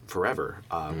forever,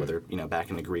 whether, back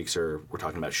in the Greeks or we're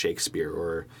talking about Shakespeare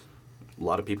or a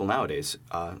lot of people nowadays.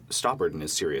 Stoppard in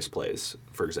his serious plays,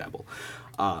 for example.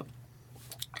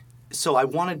 So I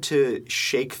wanted to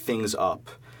shake things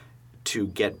up to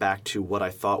get back to what I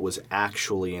thought was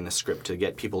actually in the script, to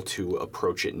get people to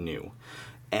approach it new.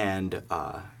 And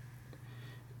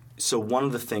so one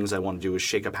of the things I want to do is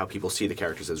shake up how people see the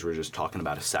characters, as we were just talking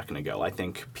about a second ago. I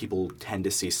think people tend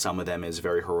to see some of them as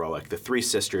very heroic. The 3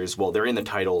 sisters, well, they're in the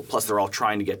title, plus they're all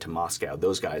trying to get to Moscow.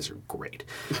 Those guys are great.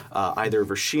 Either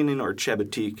Vershinin or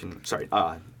Chebutik,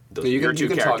 You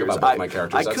can talk about both my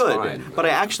characters. That's fine. But I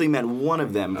actually meant one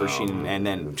of them, Vershinin, and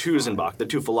then Tuzenbach, the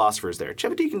 2 philosophers there.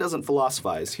 Chebutik doesn't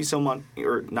philosophize. He's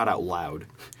or not out loud.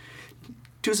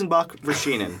 Tuzenbach,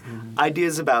 Vershinin,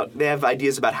 they have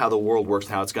ideas about how the world works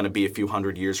and how it's going to be a few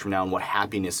hundred years from now and what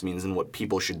happiness means and what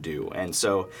people should do. And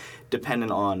so,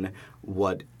 dependent on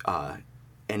what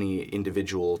any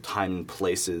individual time and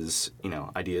places,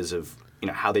 ideas of,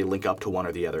 how they link up to one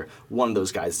or the other, one of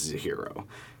those guys is a hero.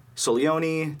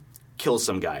 Solioni kills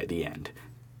some guy at the end.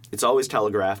 It's always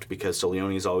telegraphed because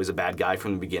Solioni is always a bad guy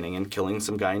from the beginning, and killing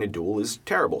some guy in a duel is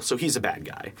terrible, so he's a bad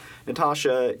guy.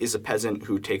 Natasha is a peasant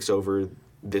who takes over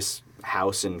this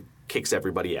house and kicks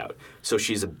everybody out, so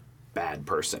she's a bad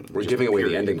person. We're giving away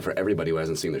the ending for everybody who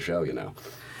hasn't seen the show,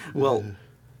 Well,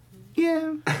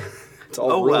 yeah. It's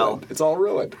all ruined. Well. It's all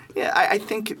ruined. Yeah, I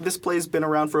think this play's been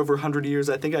around for over 100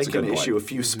 years. I think I can issue a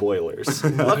few spoilers.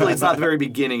 Luckily, it's not the very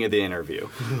beginning of the interview.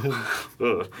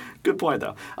 Good point,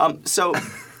 though. So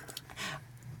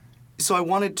I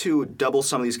wanted to double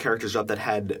some of these characters up that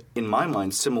had, in my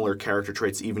mind, similar character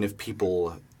traits, even if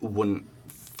people wouldn't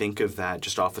think of that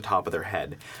just off the top of their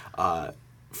head.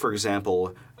 For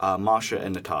example, Masha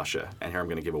and Natasha, and here I'm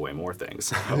going to give away more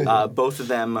things. Both of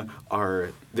them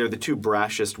they're the 2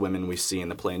 brashest women we see in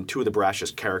the play, and 2 of the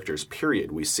brashest characters,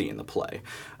 period, we see in the play.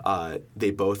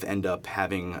 They both end up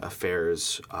having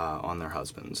affairs on their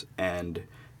husbands, and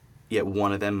yet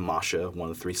one of them, Masha, one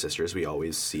of the 3 sisters, we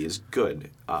always see as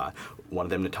good. One of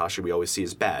them, Natasha, we always see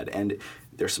as bad. And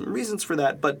there's some reasons for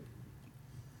that, but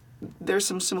there's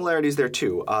some similarities there,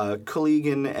 too.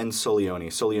 Koligin and Solioni.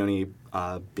 Solioni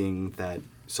being that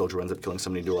soldier who ends up killing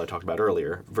somebody in a duel I talked about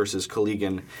earlier, versus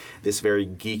Koligin, this very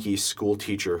geeky school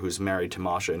teacher who's married to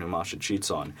Masha and who Masha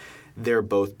cheats on. They're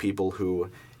both people who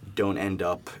don't end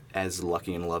up as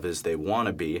lucky in love as they want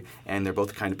to be, and they're both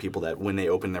the kind of people that when they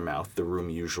open their mouth, the room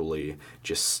usually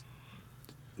just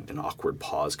an awkward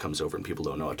pause comes over and people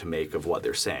don't know what to make of what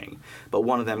they're saying. But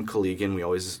one of them, Koligin, we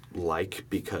always like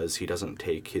because he doesn't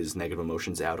take his negative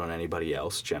emotions out on anybody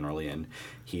else generally, and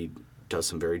he does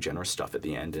some very generous stuff at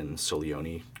the end, and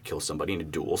Solioni kills somebody in a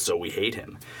duel, so we hate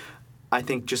him. I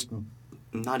think just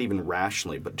not even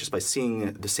rationally, but just by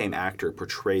seeing the same actor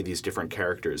portray these different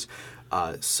characters,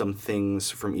 some things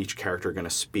from each character are going to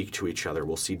speak to each other.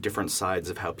 We'll see different sides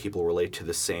of how people relate to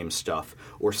the same stuff,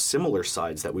 or similar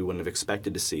sides that we wouldn't have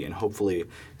expected to see. And hopefully,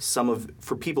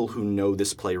 for people who know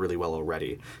this play really well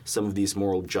already, some of these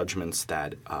moral judgments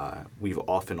that we've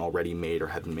often already made or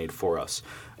have been made for us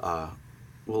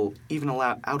will even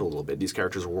allow out a little bit. These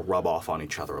characters will rub off on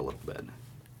each other a little bit.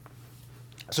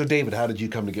 So, David, how did you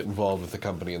come to get involved with the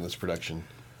company in this production?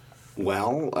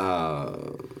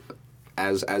 Well,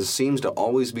 as seems to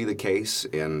always be the case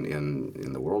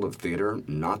in the world of theater,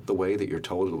 not the way that you're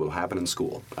told it will happen in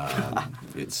school.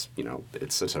 It's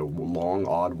such a long,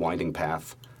 odd, winding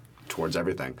path towards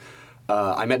everything.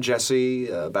 I met Jesse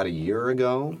about a year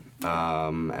ago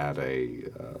at a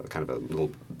kind of a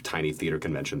little tiny theater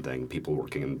convention thing, people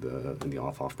working in the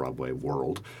off-Broadway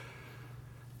world.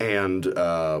 And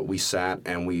we sat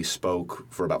and we spoke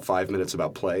for about 5 minutes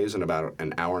about plays and about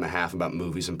an hour and a half about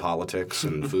movies and politics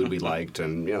and food we liked,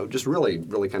 and just really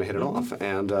kind of hit it off.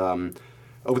 And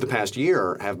over the past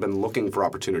year, have been looking for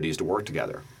opportunities to work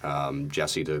together.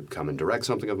 Jesse to come and direct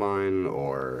something of mine,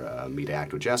 or me to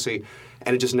act with Jesse,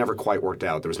 and it just never quite worked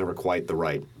out. There was never quite the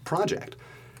right project.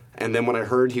 And then when I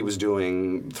heard he was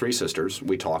doing Three Sisters,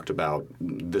 we talked about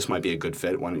this might be a good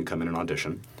fit. Why don't you come in and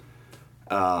audition?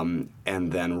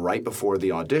 And then right before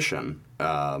the audition,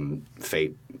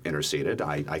 fate interceded.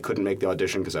 I couldn't make the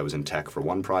audition because I was in tech for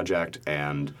one project,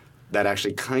 and that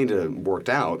actually kind of worked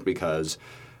out because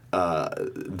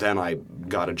then I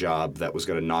got a job that was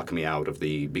going to knock me out of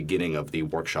the beginning of the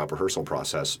workshop rehearsal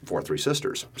process for Three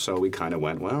Sisters. So we kind of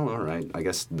went, well, all right, I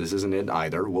guess this isn't it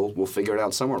either. We'll figure it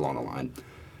out somewhere along the line.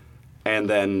 And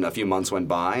then a few months went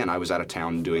by, and I was out of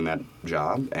town doing that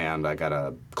job, and I got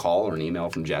a call or an email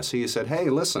from Jesse. He said,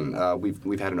 hey, listen,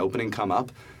 we've had an opening come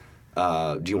up.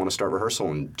 Do you want to start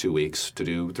rehearsal in 2 weeks to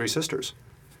do Three Sisters?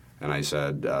 And I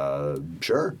said,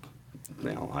 sure.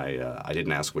 I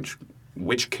didn't ask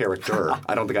which character.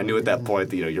 I don't think I knew at that point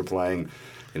that, you're playing,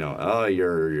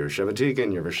 you're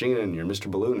Shevatikin, you're Vashinin, you're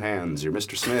Mr. Balloon Hands, you're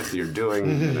Mr. Smith, you're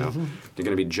doing, you're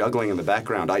going to be juggling in the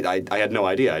background. I had no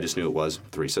idea. I just knew it was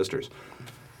Three Sisters.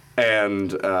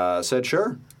 And said,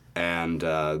 sure. And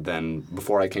then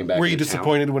before I came back Were you into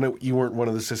disappointed when you weren't one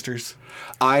of the sisters?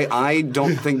 I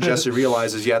don't think Jesse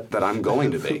realizes yet that I'm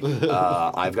going to be.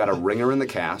 I've got a ringer in the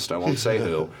cast. I won't say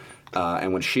who.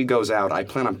 And when she goes out, I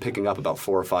plan on picking up about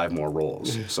 4 or 5 more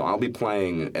roles. So I'll be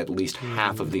playing at least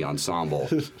half of the ensemble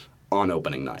on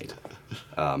opening night.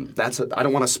 I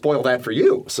don't want to spoil that for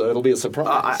you, so it'll be a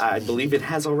surprise. I believe it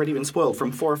has already been spoiled.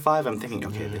 From 4 or 5, I'm thinking,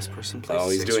 okay, this person plays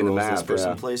 6 he's doing roles, the math, this person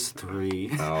yeah. plays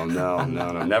 3. Oh, no.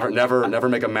 Never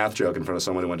make a math joke in front of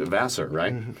someone who went to Vassar,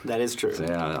 right? That is true. So,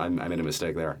 yeah, I made a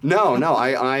mistake there. No,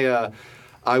 I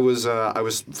was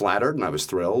flattered and I was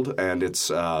thrilled, and it's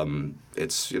been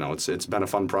a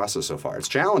fun process so far. It's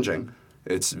challenging.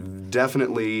 It's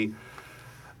definitely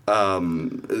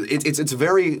it's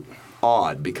very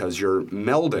odd because you're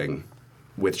melding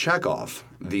with Chekhov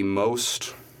the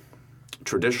most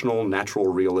traditional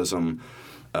natural realism,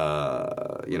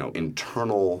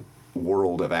 internal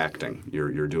world of acting.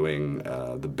 You're doing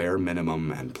the bare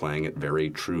minimum and playing it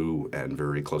very true and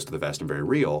very close to the vest and very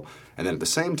real. And then at the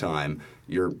same time,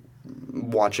 you're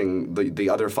watching the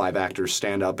other 5 actors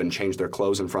stand up and change their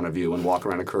clothes in front of you and walk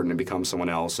around a curtain and become someone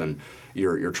else, and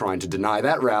you're trying to deny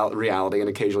that reality and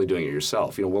occasionally doing it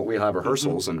yourself. We have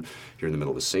rehearsals and you're in the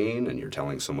middle of a scene and you're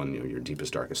telling someone your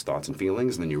deepest, darkest thoughts and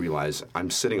feelings, and then you realize,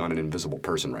 I'm sitting on an invisible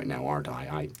person right now, aren't I?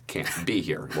 I can't be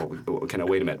here. Well,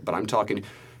 wait a minute, but I'm talking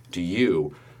to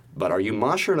you. But are you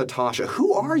Masha or Natasha?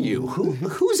 Who are you?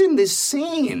 Who's in this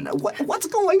scene? What's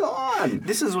going on?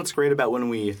 This is what's great about when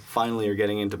we finally are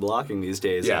getting into blocking these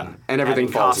days. Yeah, and everything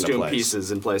falls into costume place.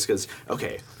 Pieces in place because,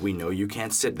 okay, we know you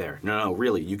can't sit there. No,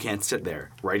 really, you can't sit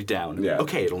there. Write it down. Yeah.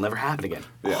 Okay, it'll never happen again.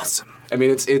 Yeah. Awesome. I mean,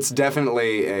 it's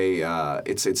definitely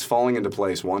it's falling into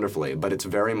place wonderfully, but it's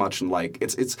very much like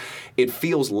it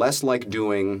feels less like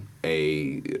doing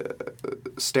a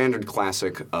standard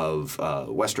classic of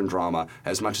Western drama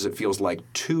as much as it feels like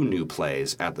 2 new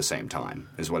plays at the same time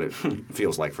is what it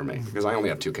feels like for me, because I only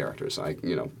have 2 characters.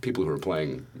 People who are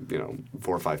playing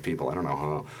 4 or 5 people. I don't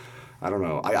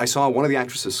know. I saw one of the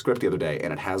actresses' script the other day,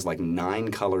 and it has like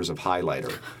 9 colors of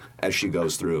highlighter as she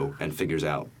goes through and figures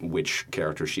out which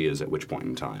character she is at which point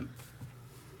in time.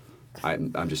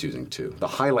 I'm just using 2. The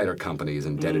highlighter company is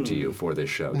indebted to you for this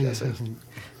show, Jesse.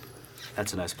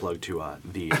 That's a nice plug to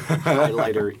the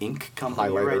Highlighter Ink company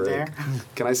Highlighter right Ink. there.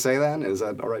 Can I say that? Is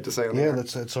that all right to say on the Yeah, air?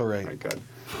 that's all right. All right, good.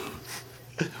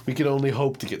 We can only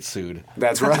hope to get sued.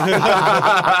 That's right.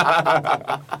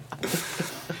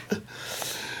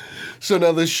 So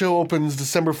now this show opens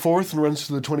December 4th and runs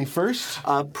to the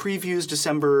 21st. Previews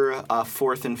December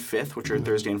 4th and 5th, which are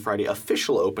Thursday and Friday.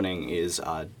 Official opening is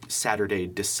Saturday,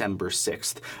 December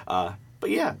 6th. But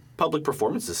yeah, public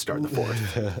performances start the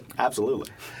 4th.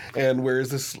 Absolutely. And where is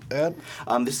this at?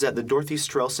 This is at the Dorothy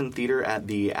Strelson Theater at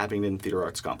the Abingdon Theater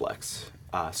Arts Complex.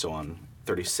 So on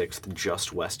 36th,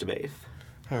 just west of 8th.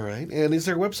 All right. And is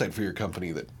there a website for your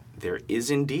company that... There is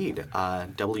indeed.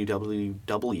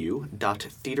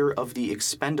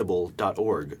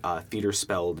 www.theateroftheexpendable.org. Theater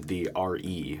spelled the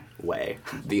R-E way.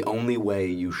 The only way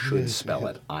you should spell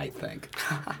it, I think.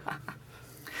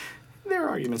 There are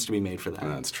arguments to be made for that.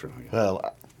 That's true.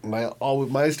 Well,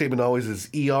 my statement always is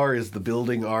ER is the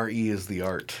building, RE is the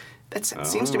art. That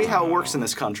seems to be how it works in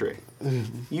this country.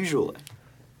 Usually.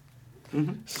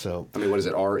 So I mean, what is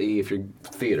it? RE if you're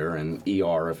theater, and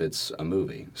ER if it's a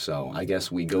movie. So I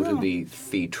guess we go to the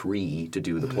theatre to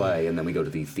do the play, and then we go to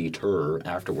the theater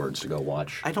afterwards to go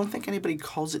watch. I don't think anybody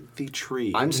calls it the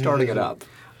tree. I'm starting it up.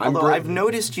 Although I've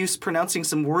noticed you pronouncing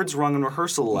some words wrong in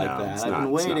rehearsal like No, that. it's I've not,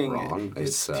 been waiting. It's not wrong.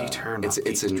 It's theater, not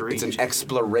it's theatre. an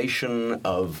exploration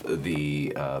of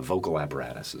the vocal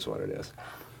apparatus, is what it is.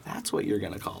 That's what you're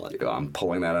going to call it. I'm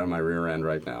pulling that out of my rear end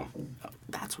right now.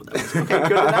 That's what that is. Okay, good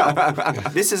to know.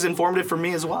 This is informative for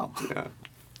me as well. Yeah.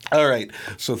 all right,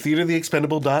 so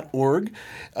theatertheexpendable.org,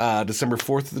 December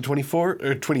 4th to the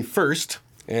 21st,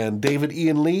 and David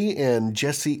Ian Lee and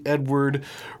Jesse Edward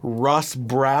Ross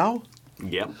Brow.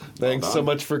 Yep. Thanks so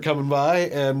much for coming by,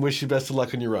 and wish you best of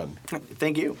luck on your run.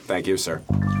 Thank you. Thank you, sir.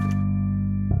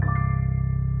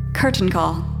 Curtain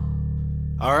call.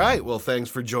 All right. Well, thanks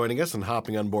for joining us and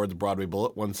hopping on board the Broadway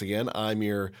Bullet once again. I'm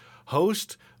your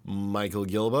host, Michael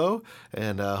Gilbo,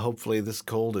 and hopefully this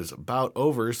cold is about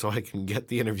over so I can get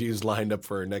the interviews lined up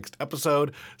for our next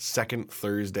episode, second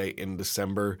Thursday in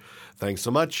December. Thanks so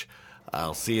much.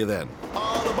 I'll see you then.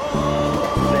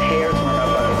 The hairs went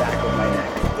up on the back of my neck.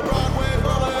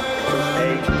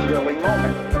 It was a thrilling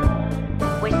moment.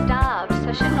 We're starved,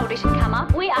 so should an audition come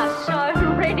up, we are so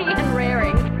ready and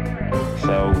raring.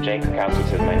 So Jake Krakowski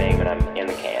says my name and I'm in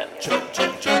the can.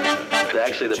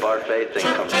 Actually, the Bart Bay thing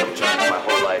comes from my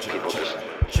whole life. People just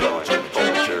throwing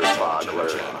Folger, Bogler.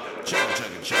 So it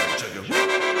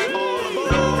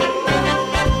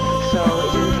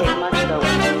didn't take much though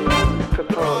when you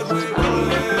proposed.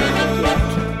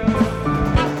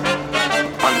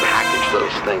 Unpackage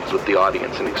those things with the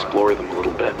audience and explore them a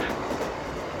little bit.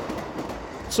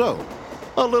 So,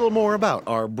 a little more about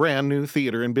our brand new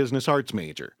theater and business arts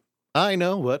major. I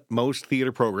know what most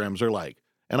theater programs are like,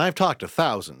 and I've talked to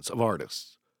thousands of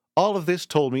artists. All of this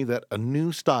told me that a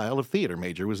new style of theater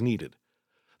major was needed.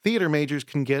 Theater majors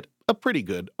can get a pretty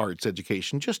good arts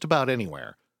education just about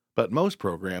anywhere, but most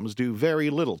programs do very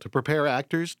little to prepare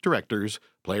actors, directors,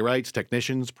 playwrights,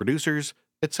 technicians, producers,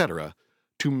 etc.,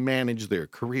 to manage their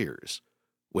careers.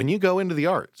 When you go into the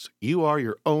arts, you are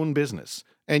your own business,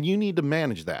 and you need to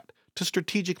manage that to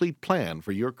strategically plan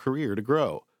for your career to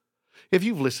grow. If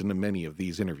you've listened to many of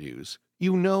these interviews,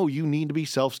 you know you need to be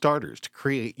self-starters to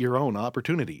create your own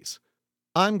opportunities.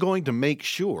 I'm going to make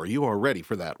sure you are ready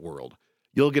for that world.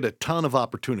 You'll get a ton of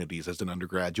opportunities as an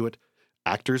undergraduate.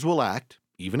 Actors will act,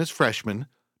 even as freshmen.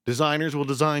 Designers will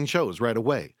design shows right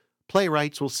away.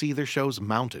 Playwrights will see their shows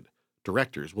mounted.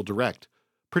 Directors will direct.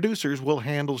 Producers will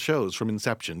handle shows from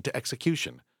inception to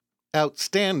execution.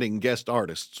 Outstanding guest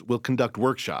artists will conduct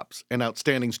workshops, and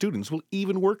outstanding students will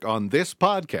even work on this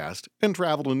podcast and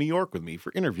travel to New York with me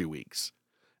for interview weeks.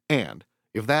 And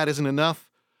if that isn't enough,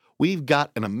 we've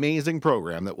got an amazing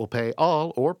program that will pay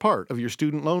all or part of your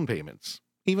student loan payments,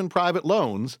 even private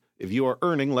loans if you are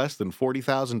earning less than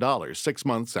 $40,000 6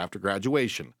 months after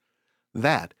graduation.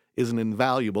 That is an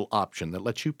invaluable option that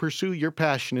lets you pursue your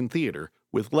passion in theater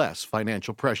with less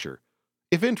financial pressure.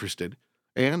 If interested,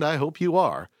 and I hope you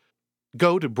are,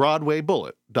 go to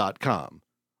BroadwayBullet.com.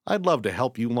 I'd love to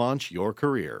help you launch your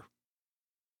career.